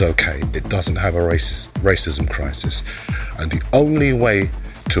is okay. It doesn't have a racism crisis. And the only way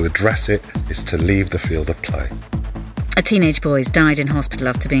to address it is to leave the field of play. A teenage boy has died in hospital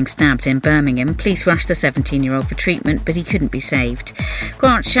after being stabbed in Birmingham. Police rushed the 17-year-old for treatment, but he couldn't be saved.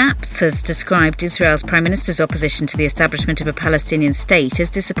 Grant Shapps has described Israel's Prime Minister's opposition to the establishment of a Palestinian state as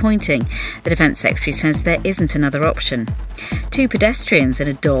disappointing. The Defence Secretary says there isn't another option. 2 pedestrians and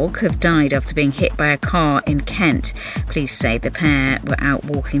a dog have died after being hit by a car in Kent. Police say the pair were out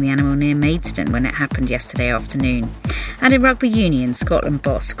walking the animal near Maidstone when it happened yesterday afternoon. And in rugby union, Scotland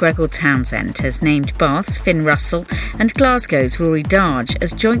boss Gregor Townsend has named Bath's Finn Russell and Glasgow's Rory Darge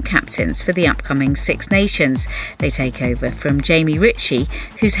as joint captains for the upcoming Six Nations. They take over from Jamie Ritchie,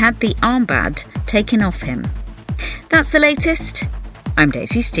 who's had the armband taken off him. That's the latest. I'm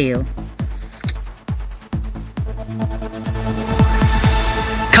Daisy Steele.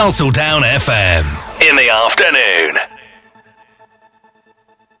 Castledown FM in the afternoon.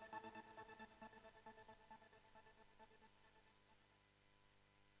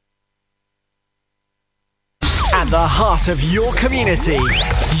 At the heart of your community,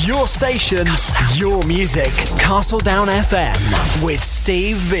 your station, your music. Castledown FM with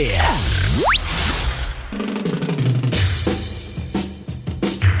Steve Veer.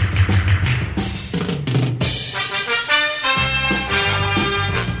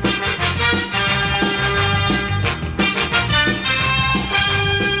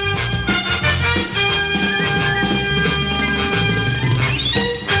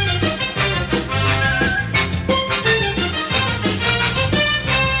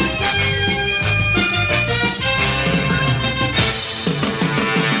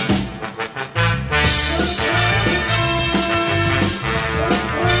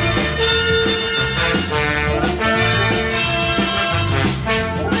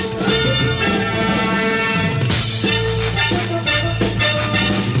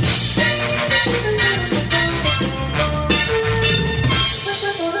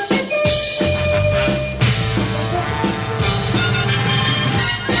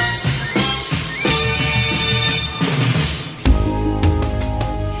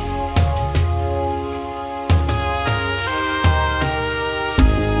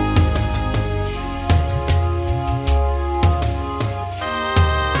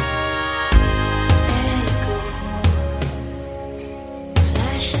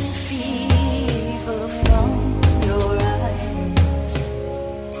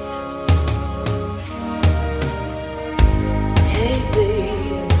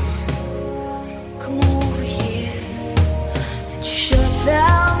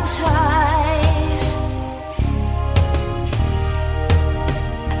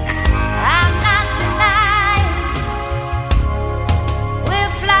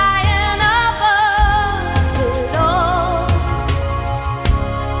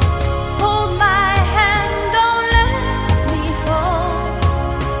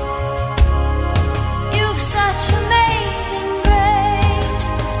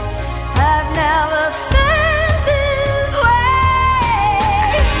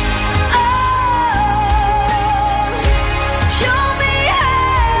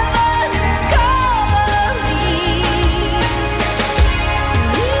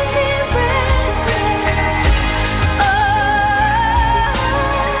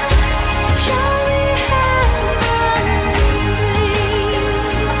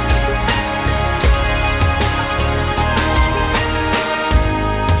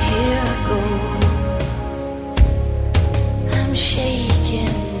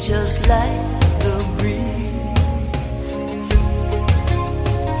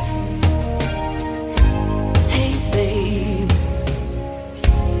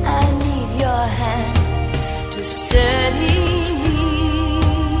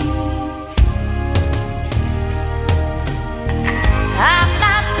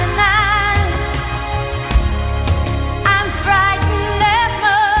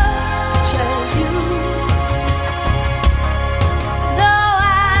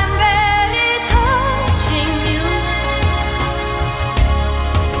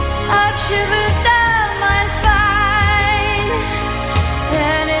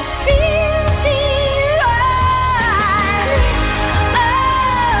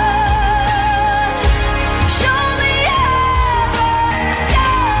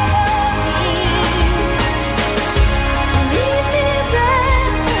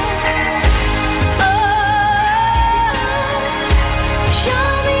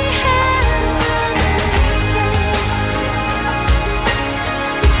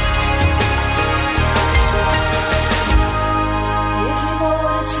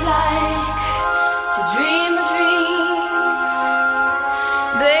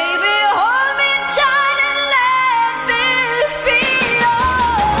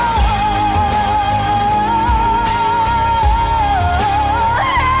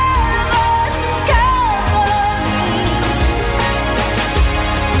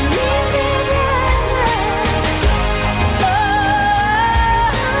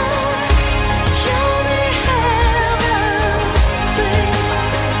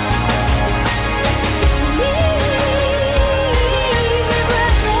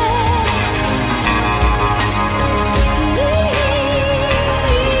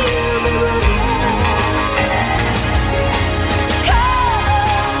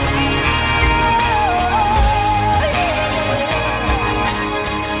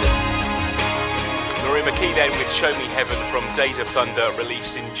 Heaven from Days of Thunder,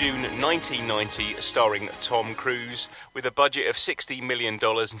 released in June 1990, starring Tom Cruise, with a budget of $60 million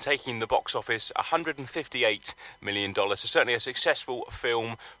and taking the box office $158 million. So certainly a successful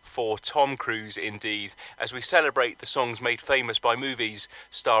film for Tom Cruise indeed, as we celebrate the songs made famous by movies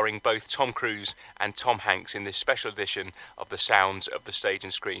starring both Tom Cruise and Tom Hanks in this special edition of The Sounds of the Stage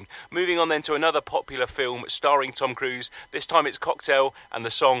and Screen. Moving on then to another popular film starring Tom Cruise. This time it's Cocktail and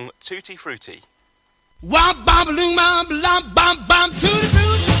the song Tutti Frutti. Wop bam balloon bam bam bam bam to the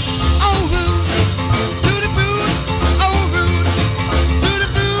root, oh root, to the root, oh root, to the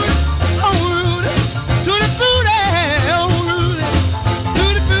root, oh root, to the root, oh root, to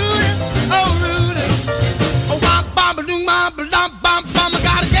the root, oh root. Oh wop bam balloon bam bam bam bam. I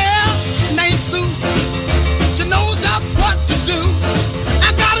got a girl named Sue. She knows just what to do. I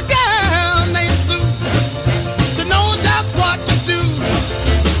got a girl named Sue. She knows just what to do.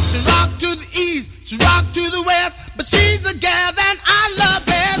 She rock to the east. She rock to the west, but she's the gal that I love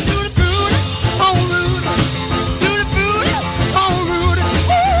best. To the booty, oh Rudy. To the booty, oh Rudy.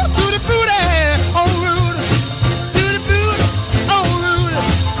 To the booty, oh Rudy. To the booty, oh Rudy.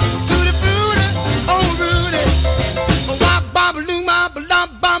 To the booty, oh Rudy. Oh, wop, bop, balloon, bop, bum,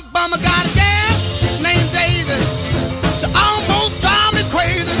 bum, bum. I got a gal named Daisy. She almost drives me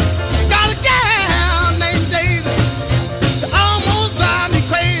crazy. Got a gal named Daisy. She almost drives me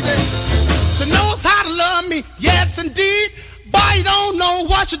crazy. She knows how to love me, yes indeed. Boy, you don't know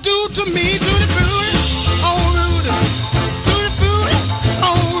what she do to me. To the booty, oh Rudy. To the booty,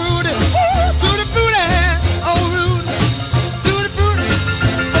 oh Rudy. To the booty, oh Rudy. To the booty,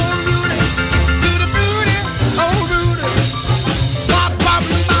 oh Rudy. To the booty, oh Rudy. Bop, bop,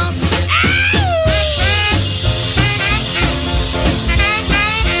 bop.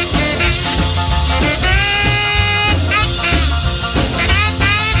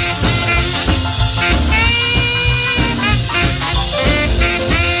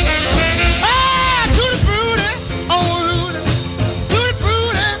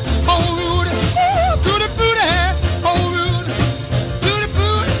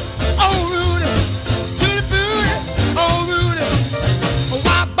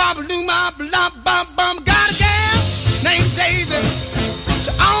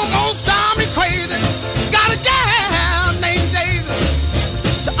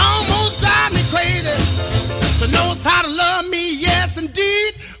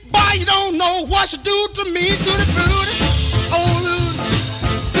 What you do to me, to the booty, oh Rudy,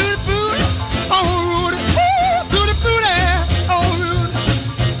 to the booty, oh Rudy, to the booty, oh Rudy,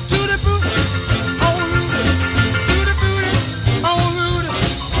 to the booty, oh Rudy, to the booty, oh Rudy,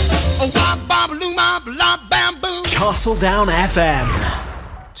 oh wop, bop, balloon, bop, bop, bam, boom. Castle Down FM.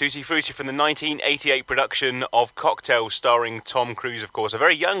 Tutti Frutti from the 1988 production of Cocktail, starring Tom Cruise, of course, a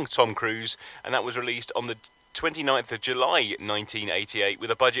very young Tom Cruise, and that was released on the 29th of July 1988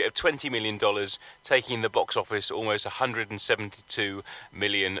 with a budget of $20 million, taking the box office almost $172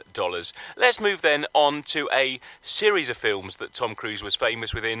 million. Let's move then on to a series of films that Tom Cruise was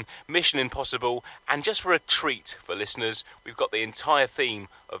famous within, Mission Impossible, and just for a treat for listeners, we've got the entire theme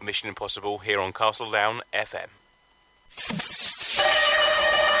of Mission Impossible here on Castle Down FM.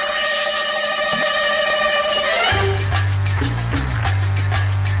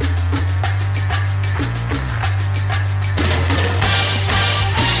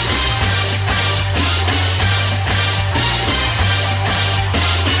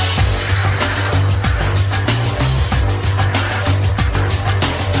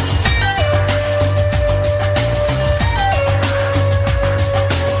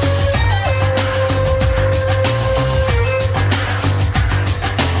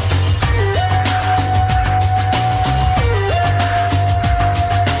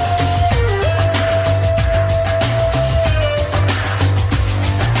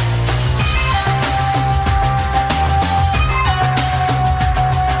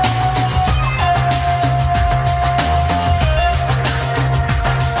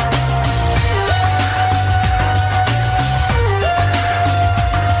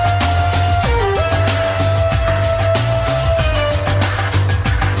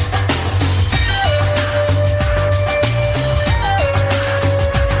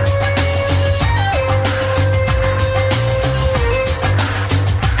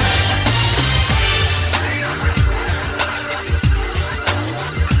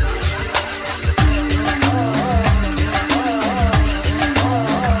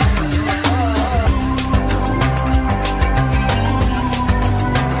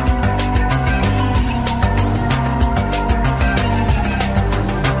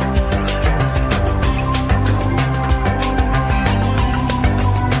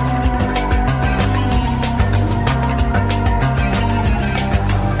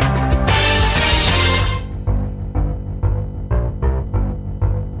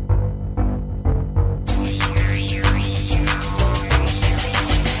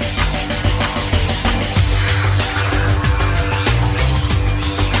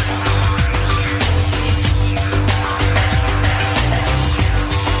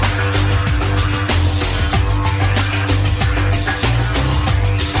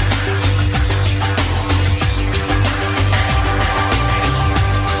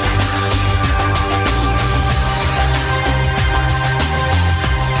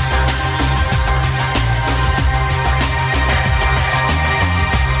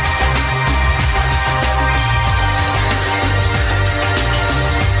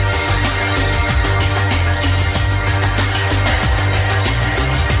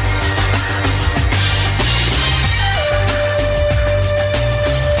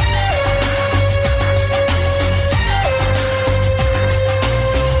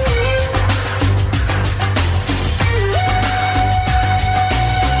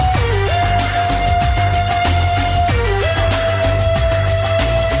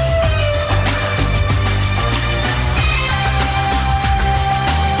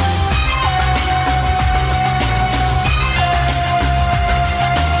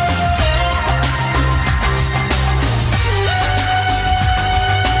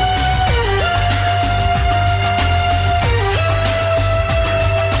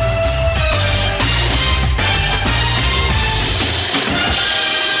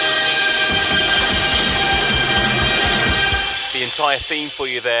 fire theme for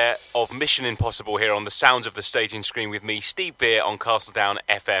you there of Mission Impossible here on the Sounds of the Staging Screen with me, Steve Veer, on Castledown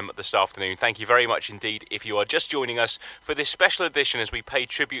FM this afternoon. Thank you very much indeed if you are just joining us for this special edition as we pay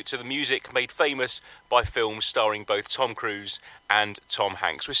tribute to the music made famous by films starring both Tom Cruise and Tom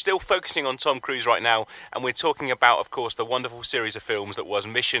Hanks. We're still focusing on Tom Cruise right now, and we're talking about, of course, the wonderful series of films that was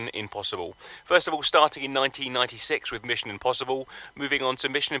Mission Impossible. First of all, starting in 1996 with Mission Impossible, moving on to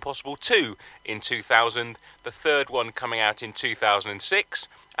Mission Impossible 2 in 2000, the third one coming out in 2006,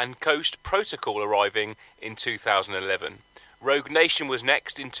 and Ghost Protocol arriving in 2011. Rogue Nation was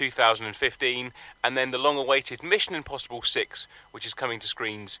next in 2015, and then the long-awaited Mission Impossible 6, which is coming to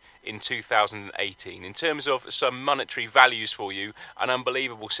screens in 2018. In terms of some monetary values for you, an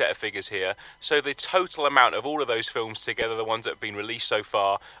unbelievable set of figures here. So the total amount of all of those films together, the ones that have been released so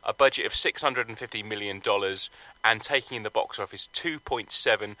far, a budget of $650 million, and taking in the box office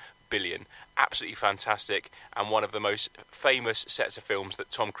 $2.7 billion. Absolutely fantastic, and one of the most famous sets of films that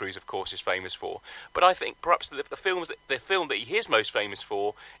Tom Cruise, of course, is famous for. But I think perhaps the film that he is most famous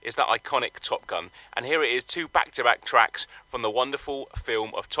for is that iconic Top Gun. And here it is, two back-to-back tracks from the wonderful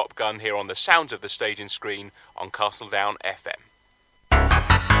film of Top Gun here on the Sounds of the Staging Screen on Castledown FM.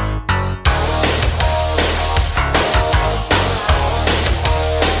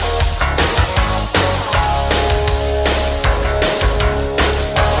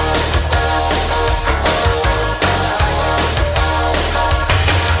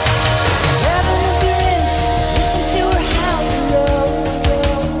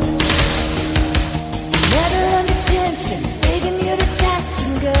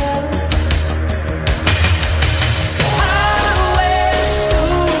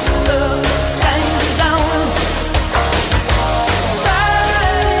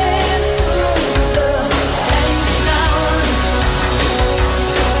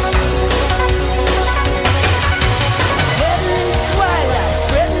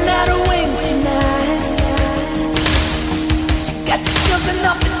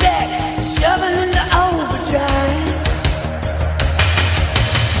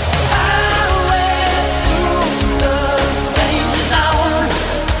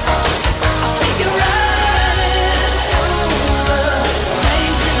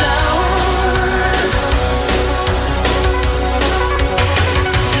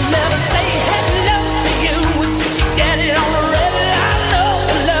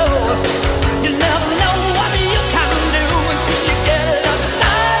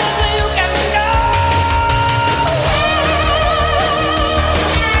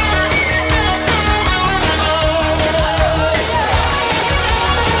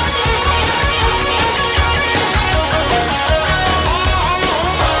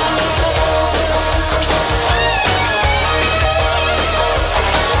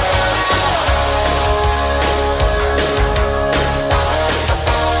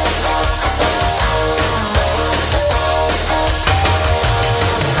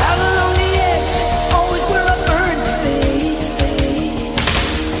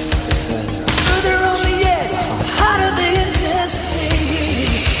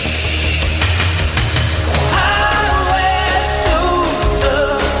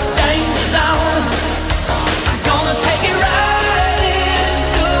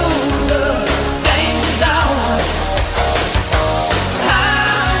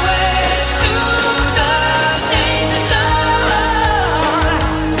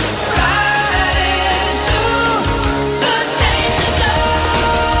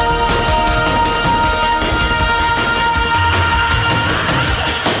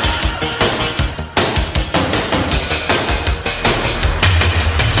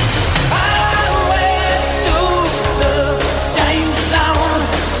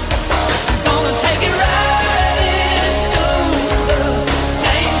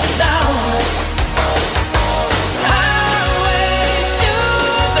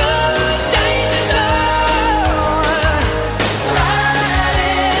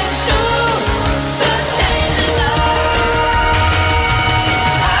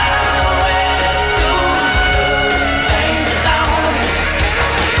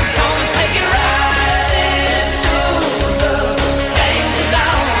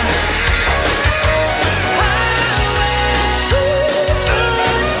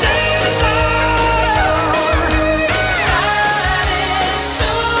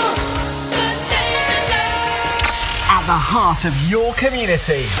 Heart of your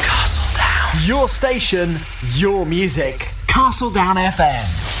community. Castledown. Your station, your music. Castledown FM.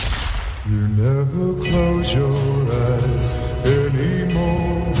 You never close your eyes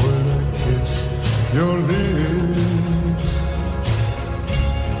anymore when I kiss your lips.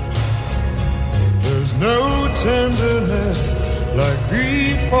 And there's no tenderness like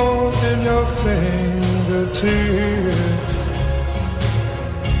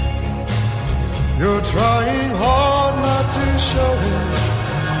You're trying hard not to show it,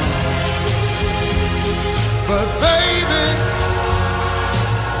 but baby,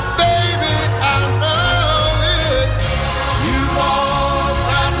 baby, I know it. You lost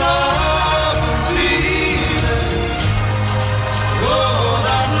that love and feeling. Oh,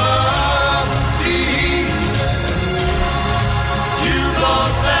 that love and feeling. You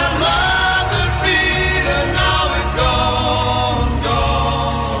lost that love and feeling. Now it's gone,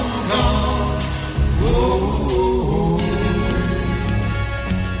 gone, gone. Oh.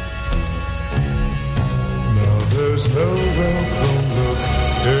 Now there's no welcome look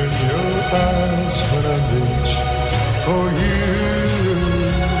in your eyes when I reach for you.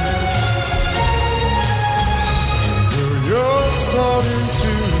 You're starting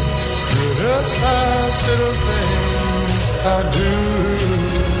to criticize little things I do.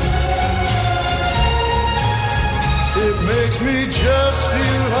 It makes me just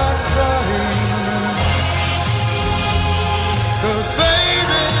feel like crying. 'Cause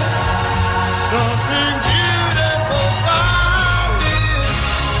baby, something beautiful I did.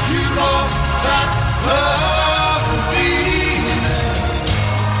 You lost that love and feeling.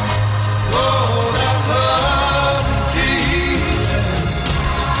 Oh, that love and feeling.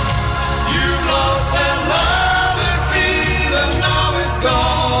 You lost that love and feeling. Now it's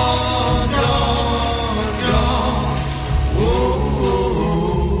gone, gone, gone. Oh,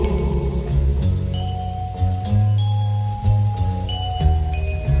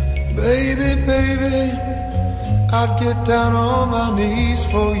 baby, baby, I'd get down on my knees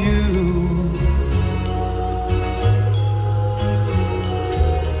for you.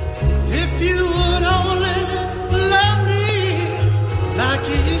 If you would only love me like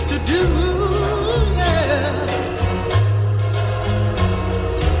you used to do, yeah.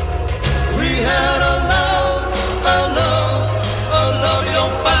 We had a love you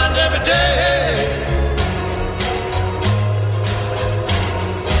don't find every day.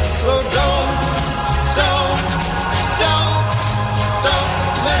 So don't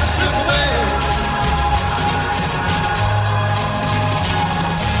let slip away.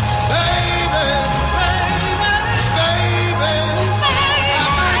 Baby, baby, baby,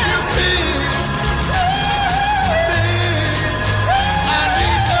 how you feel? I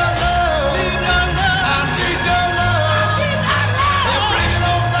need your love. I need your love. And bring it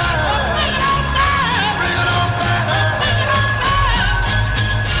on back. Bring it on back.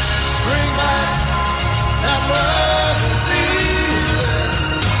 Bring back that love and feeling.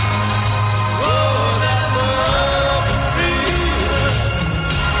 Oh, that love and feeling.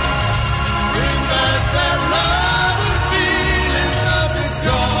 Bring back that love and feeling. 'Cause it's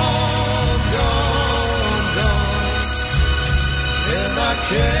gone, gone, gone. And I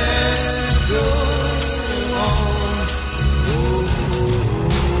can't go on.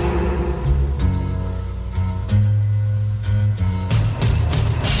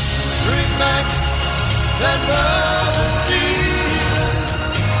 Bring back that love and feeling.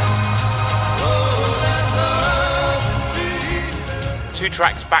 Oh, that love and feeling. Two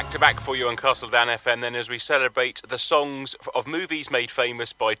tracks back to back for you on Castle Down FM then as we celebrate the songs of movies made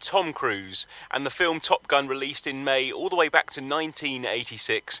famous by Tom Cruise and the film Top Gun released in May all the way back to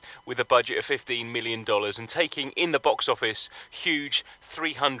 1986 with a budget of $15 million and taking in the box office huge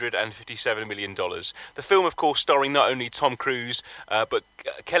 $357 million. The film, of course, starring not only Tom Cruise but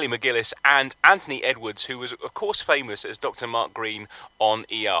Kelly McGillis and Anthony Edwards, who was, of course, famous as Dr. Mark Green on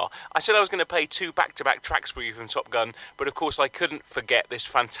ER. I said I was going to play two back-to-back tracks for you from Top Gun, but of course I couldn't forget this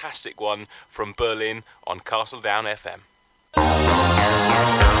fantastic one from Berlin on Castle Down FM.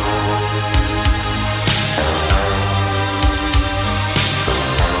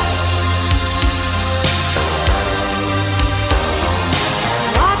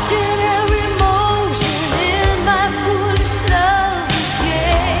 Watching every motion in my foolish love's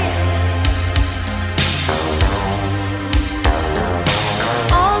game.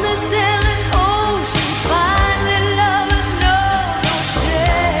 On this endless ocean, finally lovers know no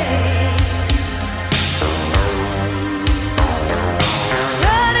shame.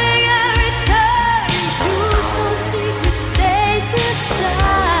 Turning every turn into some secret place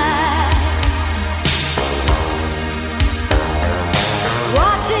inside.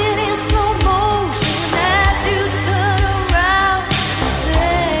 Watching in slow motion as you turn around and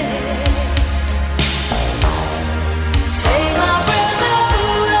say, take my breath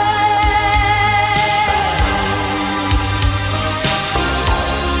away.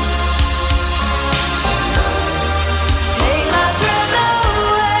 Take my breath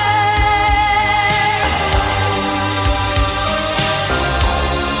away.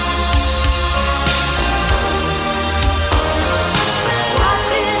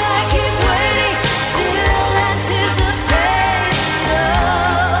 Watching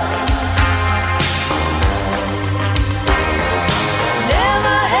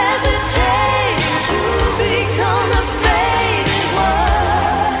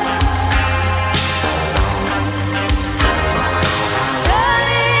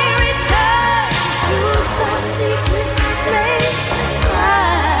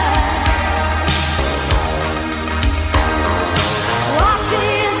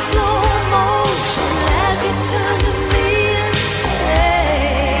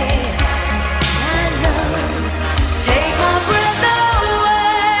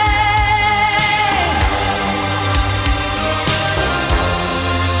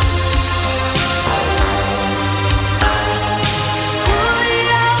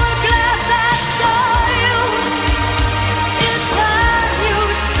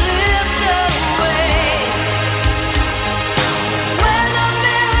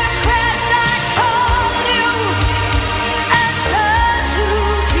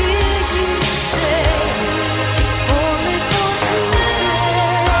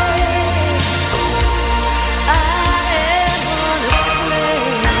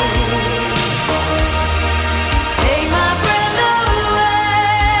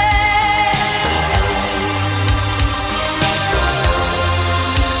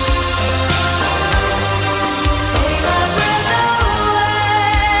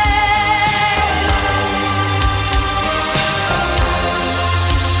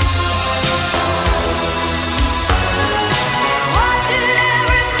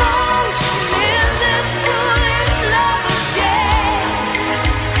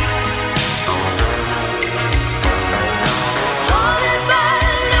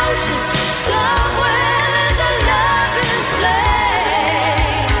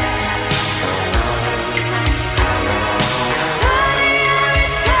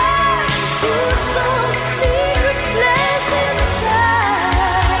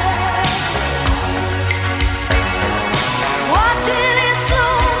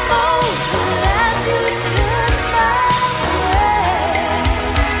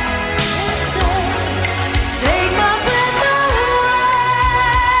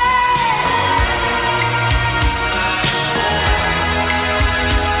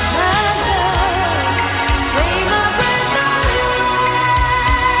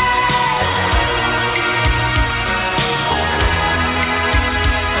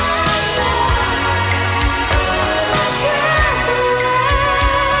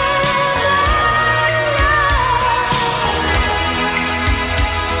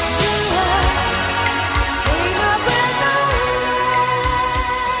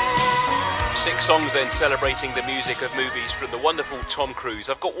songs then celebrating the music of movies from the wonderful Tom Cruise.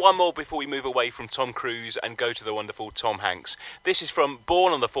 I've got one more before we move away from Tom Cruise and go to the wonderful Tom Hanks. This is from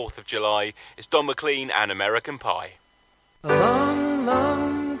Born on the 4th of July. It's Don McLean and American Pie. A long,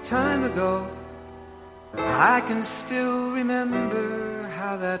 long time ago, I can still remember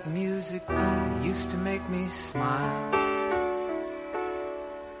how that music used to make me smile.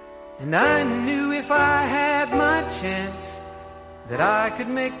 And I knew if I had my chance that I could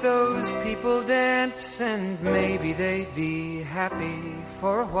make those people dance, and maybe they'd be happy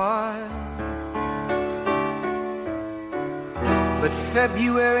for a while. But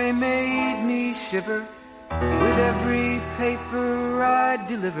February made me shiver with every paper I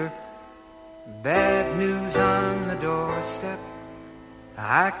deliver. Bad news on the doorstep,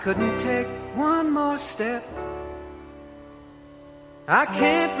 I couldn't take one more step. I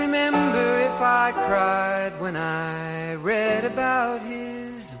can't remember if I cried when I read about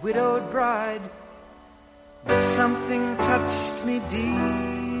his widowed bride, but something touched me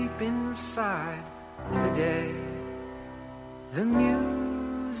deep inside the day the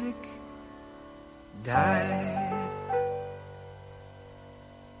music died.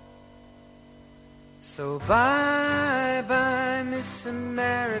 So bye-bye, Miss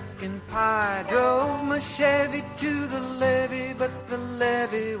American Pie. Drove my Chevy to the levee, but the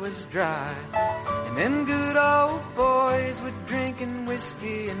levee was dry. And them good old boys were drinking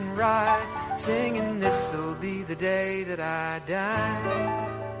whiskey and rye, singing, this'll be the day that I die.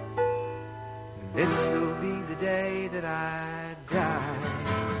 This'll be the day that I die.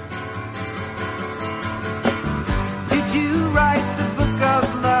 Did you write the book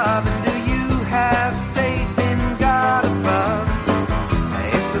of love, and do you have faith in God above?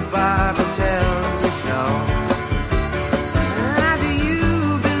 If the Bible tells you so, do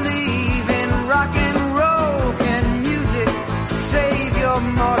you believe in rock and roll? Can music save your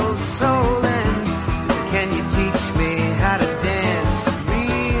mortal soul? And can you teach me how to dance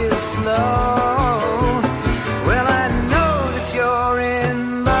real slow? Well, I know that you're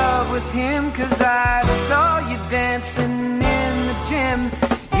in love with him, 'cause I saw you dancing in the gym.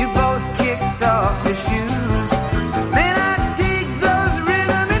 You both kicked off your shoes. Man, I dig those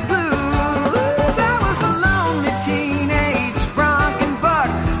rhythm and blues. I was a lonely teenage bronc and buck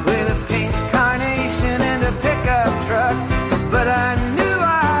with a pink carnation and a pickup truck, but I knew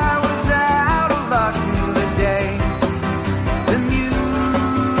I was out of luck the day the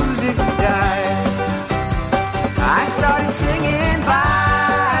music died. I started singing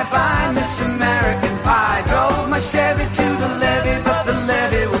bye-bye, Miss American Pie. Drove my Chevy to the levee, but the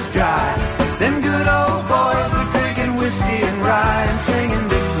levee was dry. Them good old boys were drinking whiskey and rye and singing,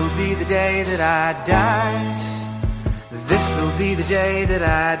 this'll be the day that I die. This'll be the day that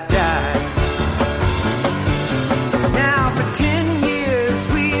I die. Now for 10 years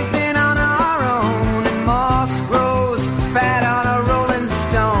we've been on our own, and moss grows fat on a rolling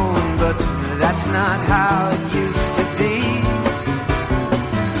stone, but that's not how it used to be.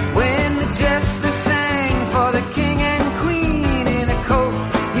 When the jester sang for the king and queen in a coat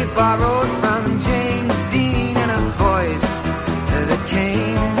he borrowed from James Dean, and a voice that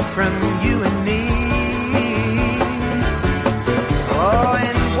came from you and me. Oh,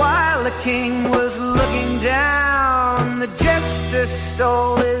 and while the king was looking down, the jester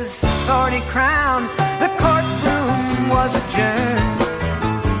stole his thorny crown. The courtroom was adjourned.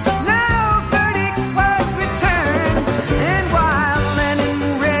 No verdict was returned. And while Lenin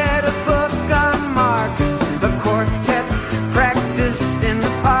read a book on Marx, the quartet practiced in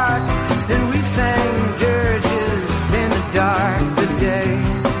the park, and we sang dirges in the dark the day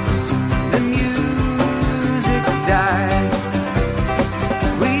the music died.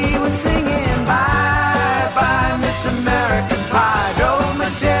 We were singing bye-bye, Miss American Pie. Drove my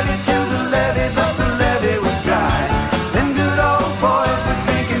Chevy to the levee, but the levee was dry. Them good old boys were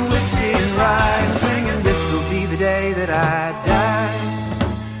drinking whiskey and rye and singing, this'll be the day that I die.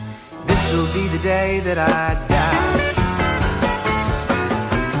 This'll be the day that I die.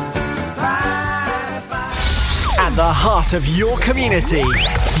 At the heart of your community,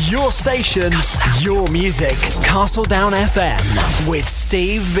 your station, your music. Castledown FM with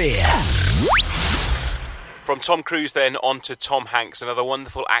Steve Veer. From Tom Cruise then on to Tom Hanks, another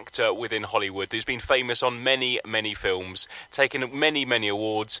wonderful actor within Hollywood who's been famous on many, many films, taken many, many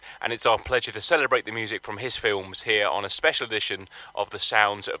awards, and it's our pleasure to celebrate the music from his films here on a special edition of The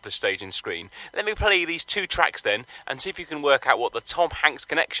Sounds of the Stage and Screen. Let me play these two tracks then and see if you can work out what the Tom Hanks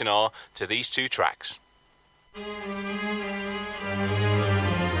connection are to these two tracks.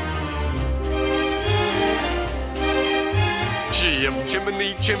 Jim,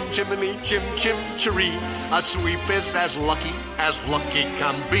 Jiminy, Jim, Jiminy, Jim, Jim, Cheree. A sweep is as lucky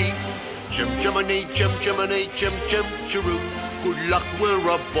can be. Chim chimney, chim chimney, chim chim chiroo. Good luck, we're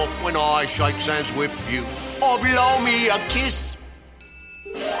above when I shake hands with you. Or blow me a kiss,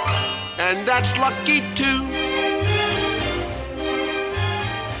 and that's lucky too.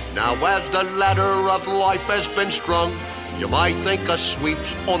 Now as the ladder of life has been strung, you might think a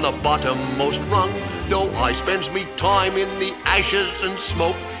sweep's on the bottommost rung. Though I spends me time in the ashes and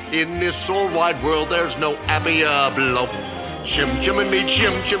smoke, in this all wide world there's no happier bloke. Chim chimney,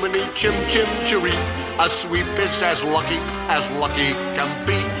 chim chimney, chim chim chiree. A sweep is as lucky can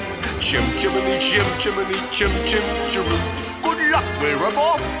be. Chim chimney, chim chimney, chim chim chiroo. Good luck, we're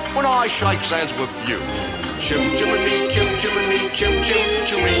above when I shake hands with you. Chim chimney, chim chimney, chim chim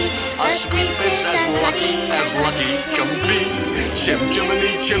chiree. A sweep is as lucky can be. Chim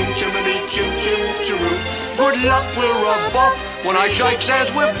chimney, chim chimney, chim chim chiroo. Good luck, we're above when I shake hands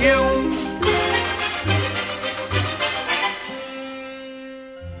with you.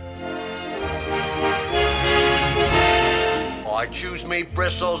 I choose me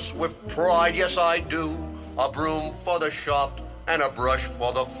bristles with pride, yes I do. A broom for the shaft and a brush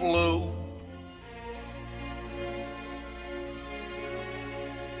for the flue.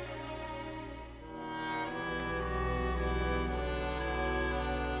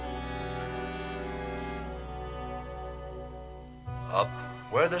 Up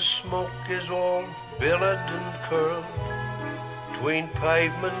where the smoke is all billowed and curled, between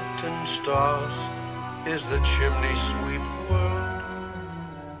pavement and stars is the chimney sweep world.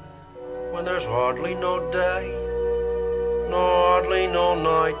 When there's hardly no day, nor hardly no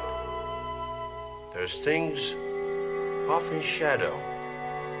night, there's things off in shadow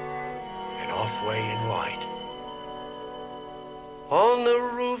and off way in light. On the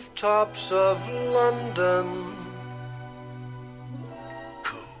rooftops of London,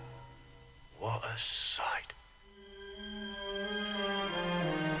 what a sight.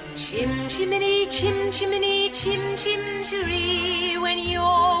 Chim chimney, chim chimney, chim chim chiree. When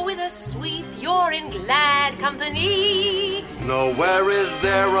you're with a sweep, you're in glad company. Nowhere is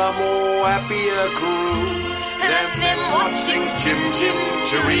there a more happier crew than them what sings chim chim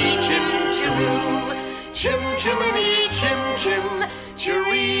chiree, chim chiroo. Chim chimney, chim chim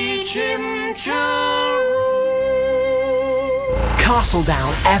chiree, chim chiroo.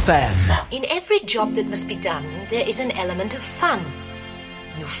 Castledown FM. In every job that must be done, there is an element of fun.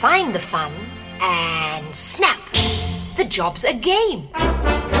 You find the fun, and snap! The job's a game.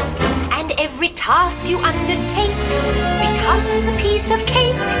 And every task you undertake becomes a piece of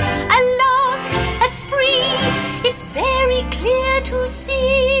cake, a lark, a spree. It's very clear to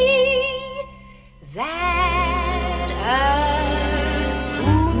see that a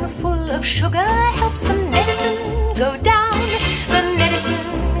spoonful of sugar helps the medicine go down. The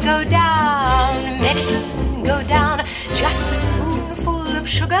medicine go down, medicine go down. Just a spoonful of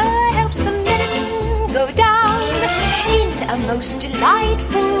sugar helps the medicine go down in a most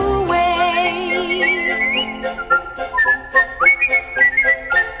delightful way.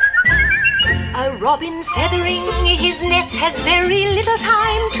 A robin feathering his nest has very little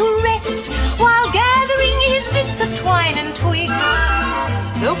time to rest while gathering his bits of twine and twig.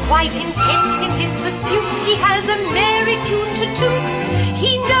 Though quite intent in his pursuit, he has a merry tune to toot.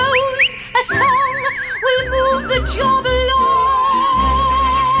 He knows a song will move the job along.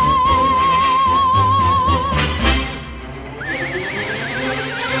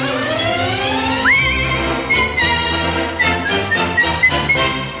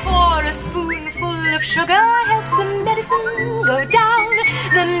 For a spoonful of sugar helps the medicine go down.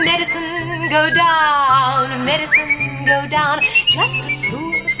 The medicine go down, medicine go down. Just a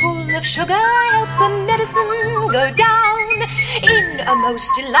spoonful of sugar helps the medicine go down in a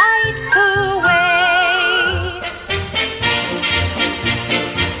most delightful way.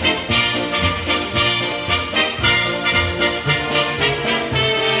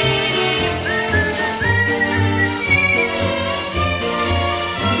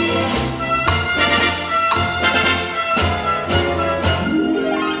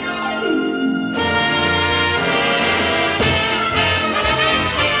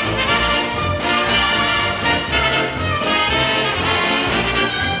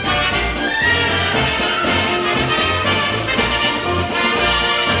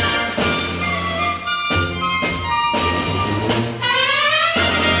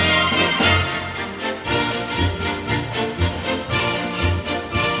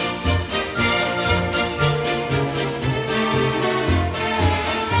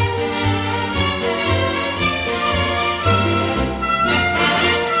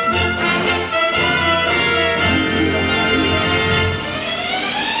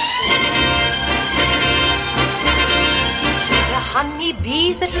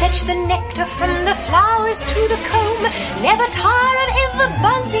 bees that fetch the nectar from the flowers to the comb never tire of ever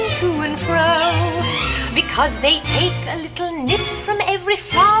buzzing to and fro, because they take a little nip from every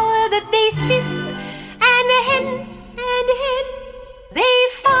flower that they sip, and hence they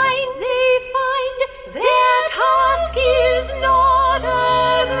find their task is not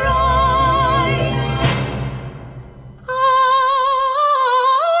a grind.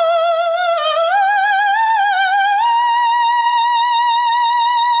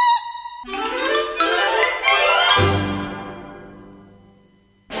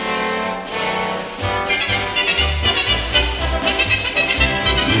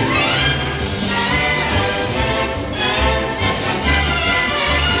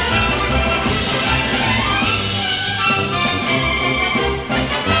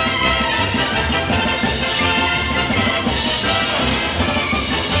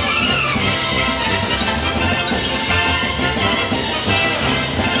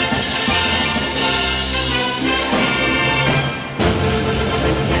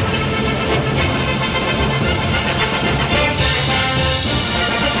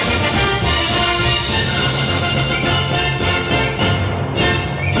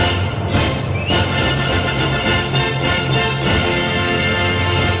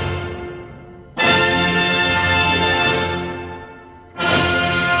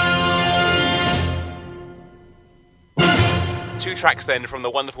 Tracks then from the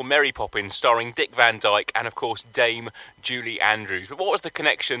wonderful Mary Poppins, starring Dick Van Dyke and of course Dame Julie Andrews. But what was the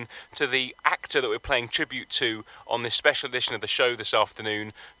connection to the actor that we're playing tribute to on this special edition of the show this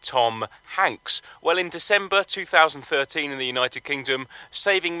afternoon, Tom Hanks? Well, in December 2013 in the United Kingdom,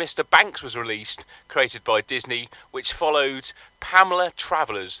 Saving Mr. Banks was released, created by Disney, which followed Pamela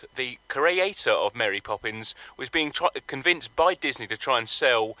Travers, the creator of Mary Poppins, was being convinced by Disney to try and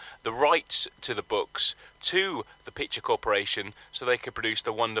sell the rights to the books to the Picture Corporation so they could produce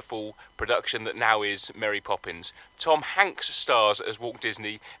the wonderful production that now is Mary Poppins. Tom Hanks stars as Walt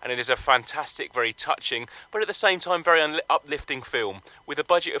Disney, and it is a fantastic, very touching, but at the same time very uplifting film, with a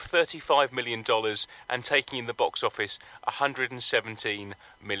budget of $35 million and taking in the box office $117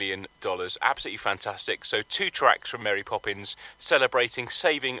 million. Absolutely fantastic. So 2 tracks from Mary Poppins celebrating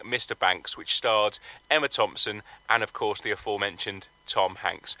Saving Mr. Banks, which starred Emma Thompson and of course the aforementioned Tom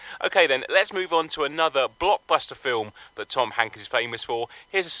Hanks. Okay then, let's move on to another blockbuster film that Tom Hanks is famous for.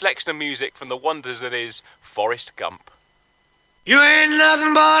 Here's a selection of music from the wonders that is Forrest Gump. You ain't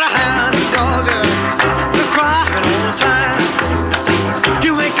nothing but a hound dog, you're crying all the time.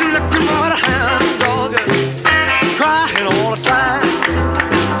 You ain't nothing but a hound dog, crying all the time.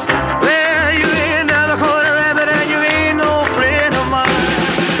 Well, you ain't never caught a rabbit and you ain't no friend of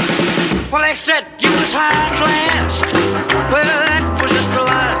mine. Well, they said you was high class. Well, that was just a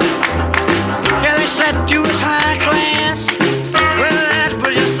lie. Yeah, they said you was high class. Well, that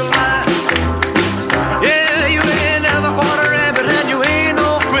was just a lie. Yeah, you ain't never caught a rabbit and you ain't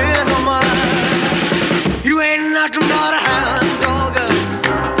no friend of mine. You ain't nothing but a hound dog,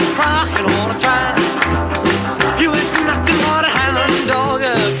 crying all the time. You ain't nothing but a hound dog,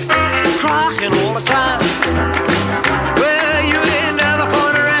 crying all the time. Well, you ain't never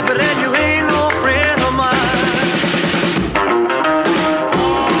caught a rabbit and you ain't no friend of mine.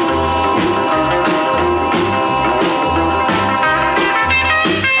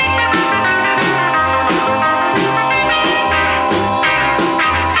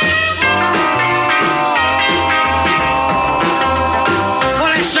 Well,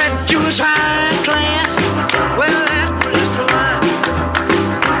 they said you was high class. Well, that was just a lie.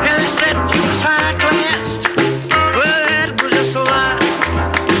 Yeah, they said you was high class. Well, that was just a lie.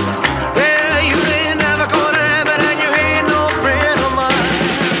 Yeah, you ain't never caught a rabbit and you ain't no friend of mine.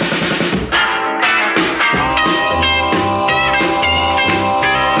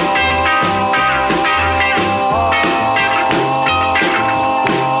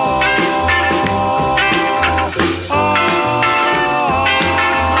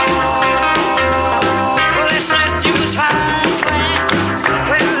 Well, they said you was high class.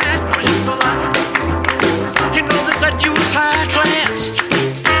 Well, that was just a lie. You know they said you was high class.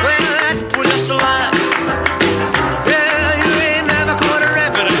 Well, that was just a lie. Yeah, you ain't never caught a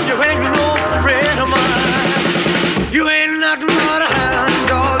rabbit and you ain't no friend of mine. You ain't nothing but a hound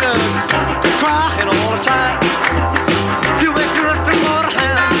dog, crying all the time. You ain't nothing but a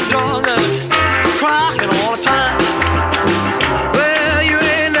hound dog, crying all the time. Well, you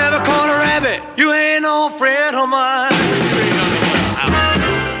ain't never caught a rabbit. You ain't no friend of mine.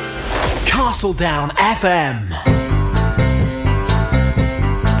 Castledown FM.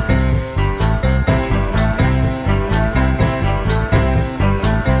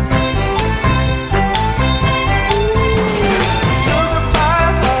 Sugar pie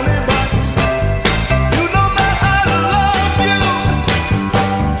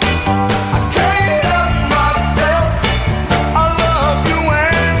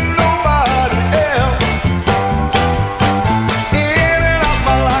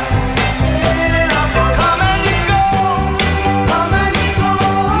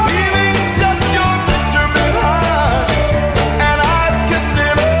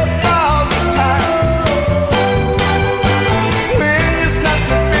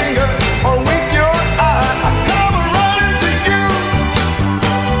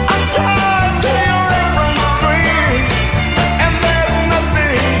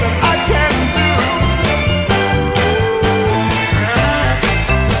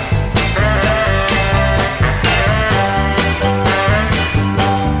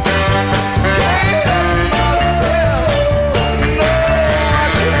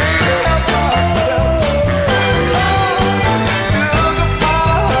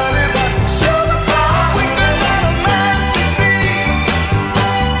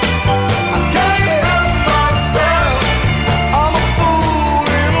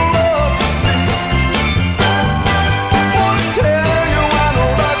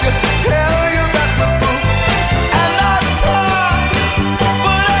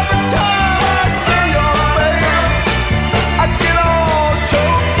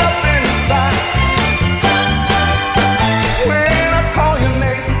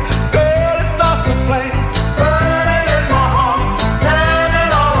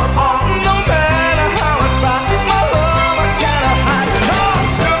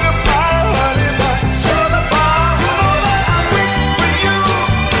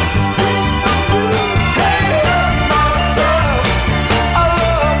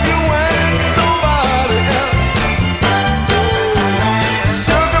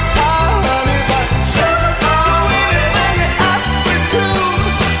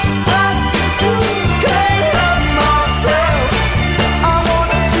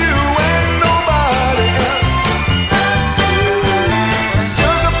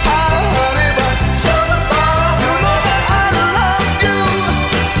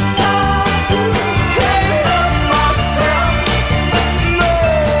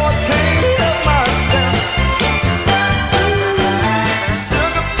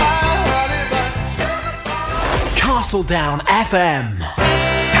Castle Down FM.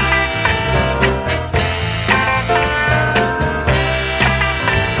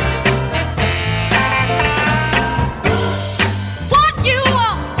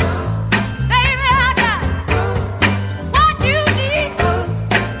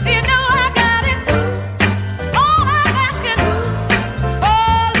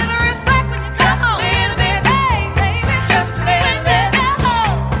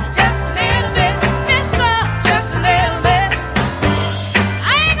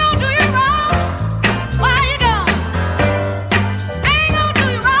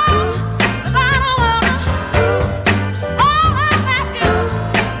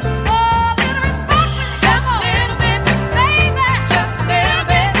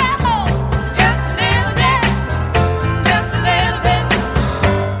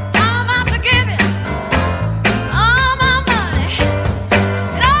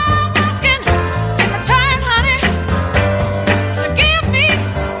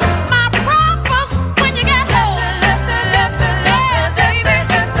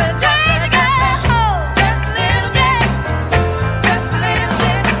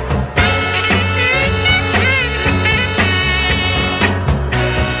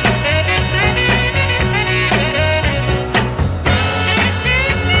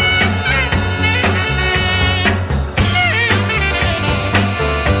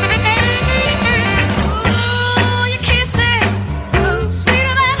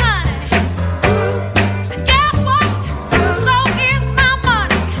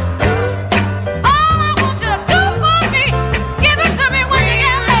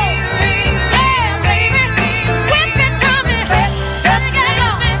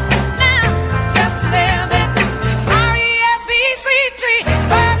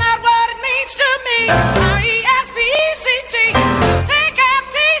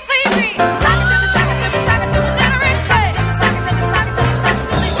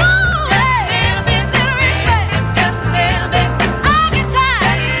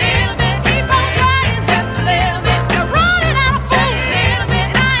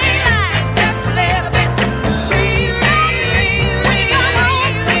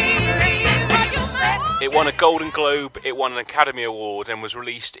 Won an Academy Award and was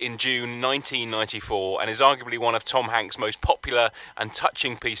released in June 1994 and is arguably one of Tom Hanks' most popular and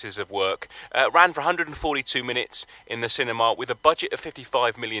touching pieces of work. Ran for 142 minutes in the cinema with a budget of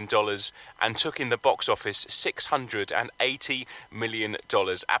 $55 million and took in the box office $680 million.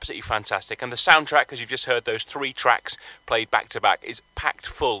 Absolutely fantastic. And the soundtrack, as you've just heard, those 3 tracks played back to back, is packed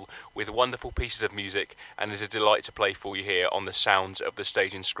full with wonderful pieces of music and is a delight to play for you here on the Sounds of the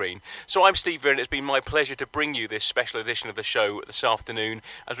Stage and Screen. So I'm Steve Veer and it's been my pleasure to bring you this special edition of the show this afternoon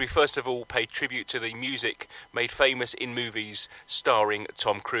as we first of all pay tribute to the music made famous in movies starring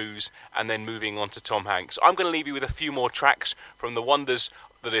Tom Cruise and then moving on to Tom Hanks. I'm going to leave you with a few more tracks from the wonders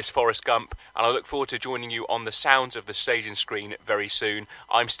that is Forrest Gump, and I look forward to joining you on the Sounds of the Stage and Screen very soon.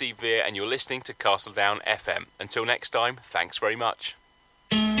 I'm Steve Veer and you're listening to Castle Down FM. Until next time, thanks very much.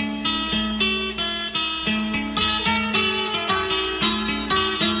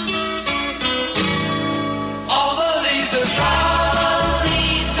 All the leaves are brown.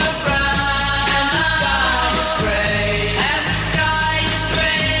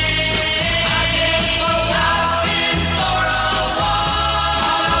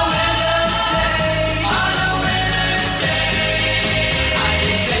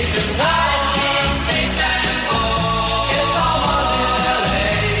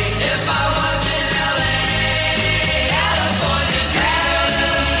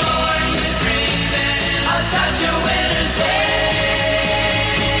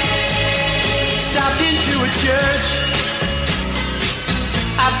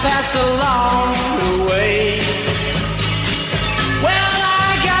 Passed along the way. Well,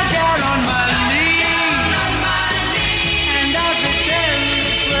 I got down on my knees and I pretend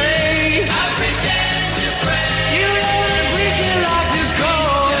to pray. You know the preacher like the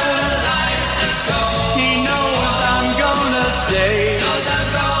cold. He knows I'm gonna stay.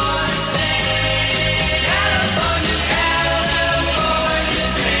 California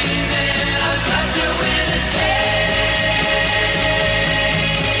dreaming of such a winter's day.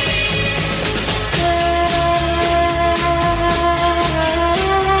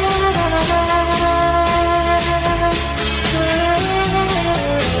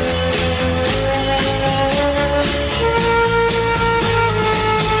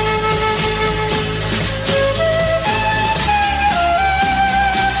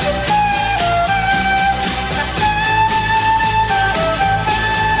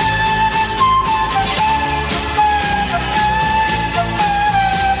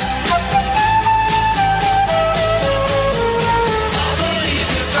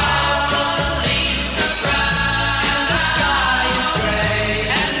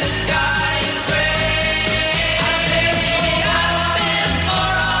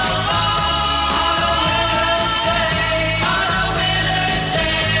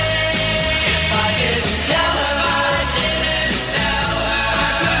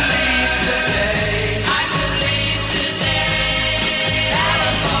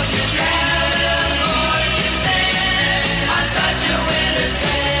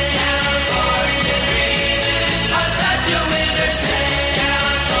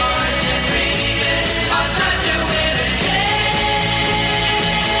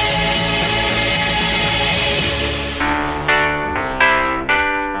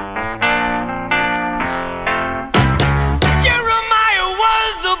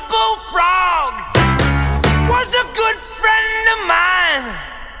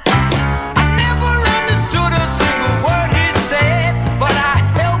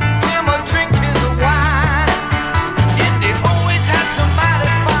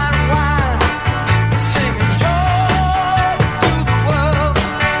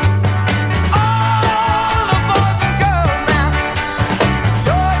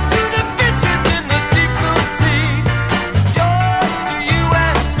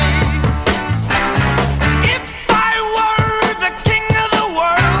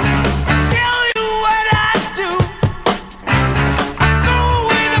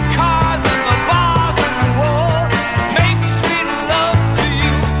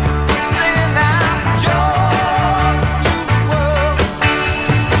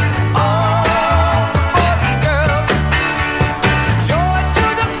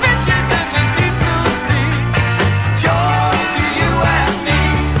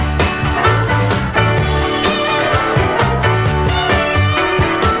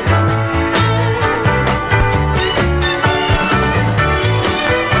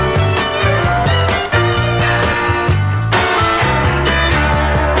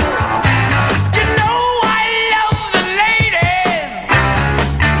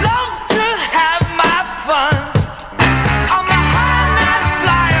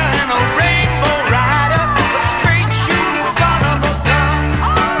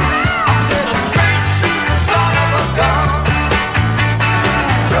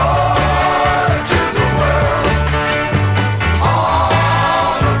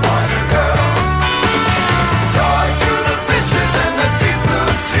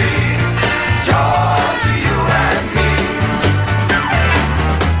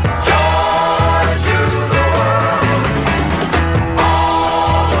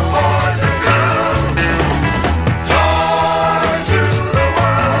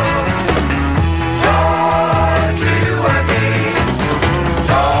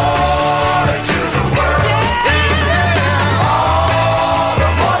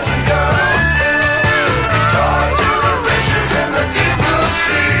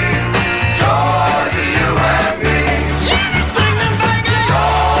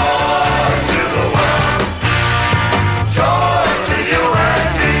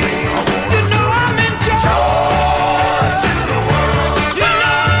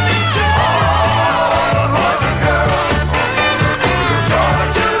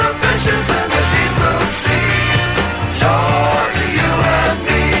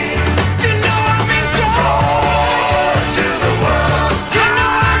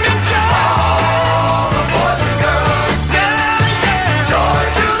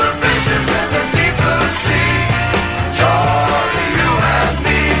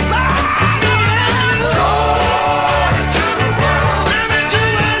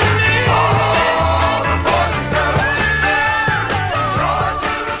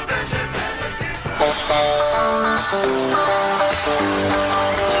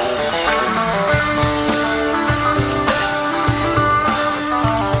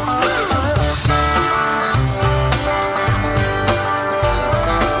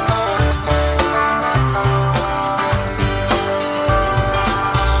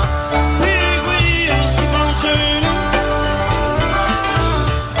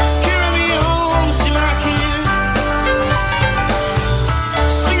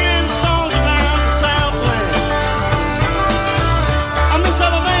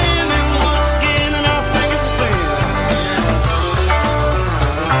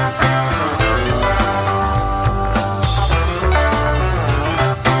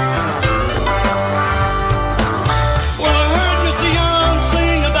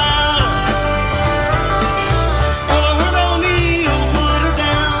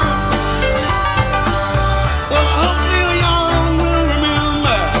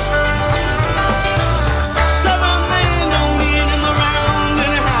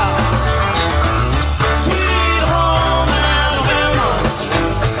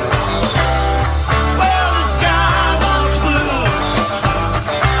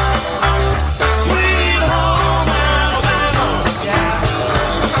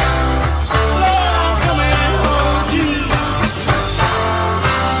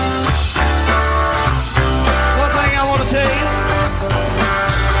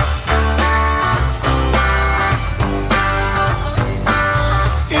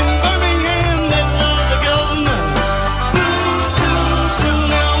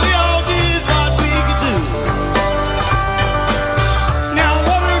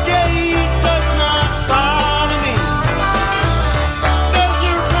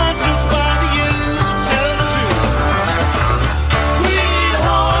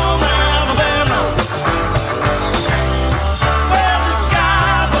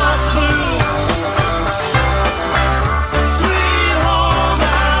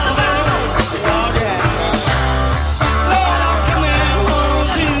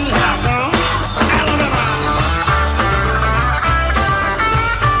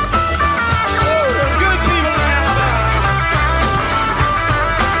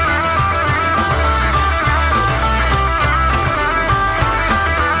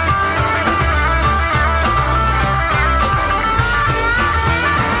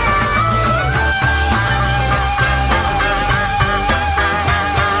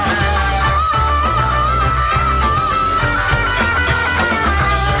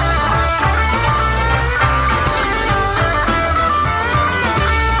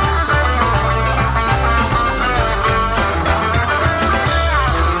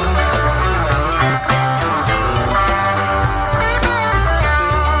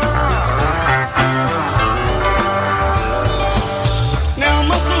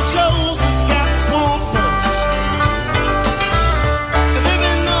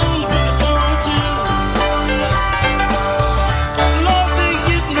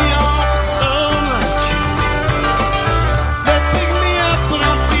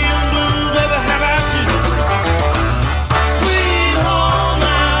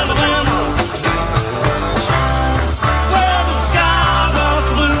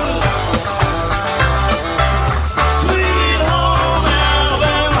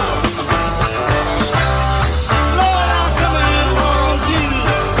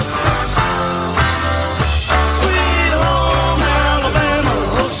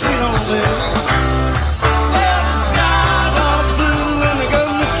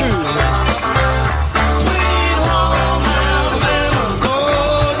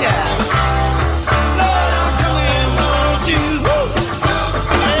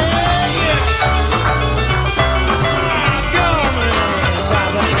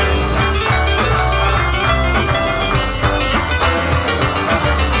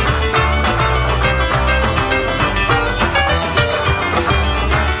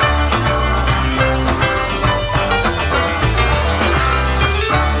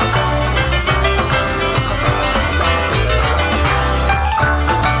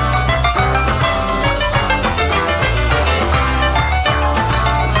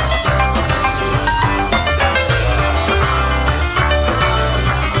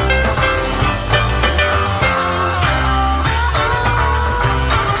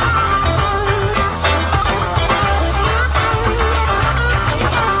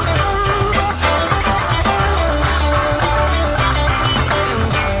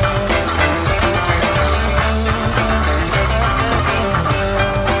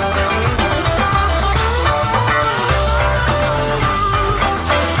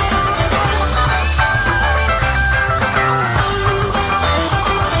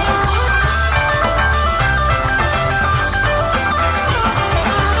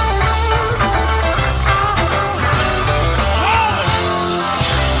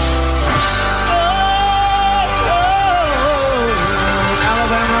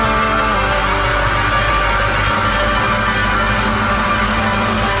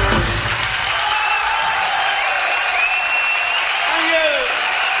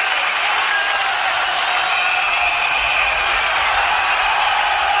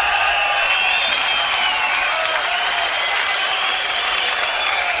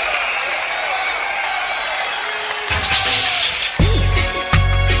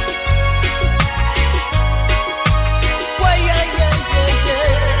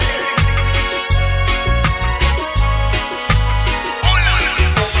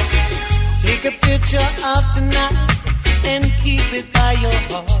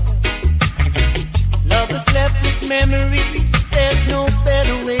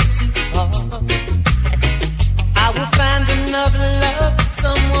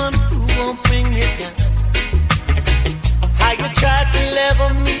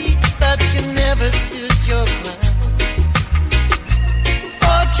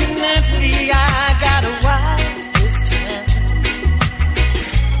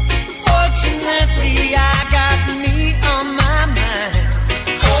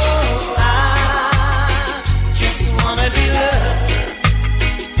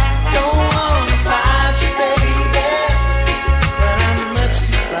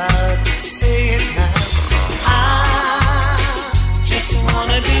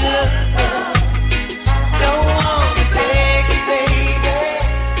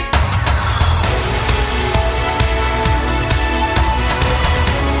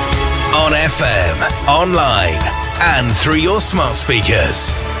 FM, online, and through your smart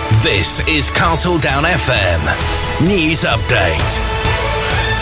speakers. This is Castle Down FM News Update.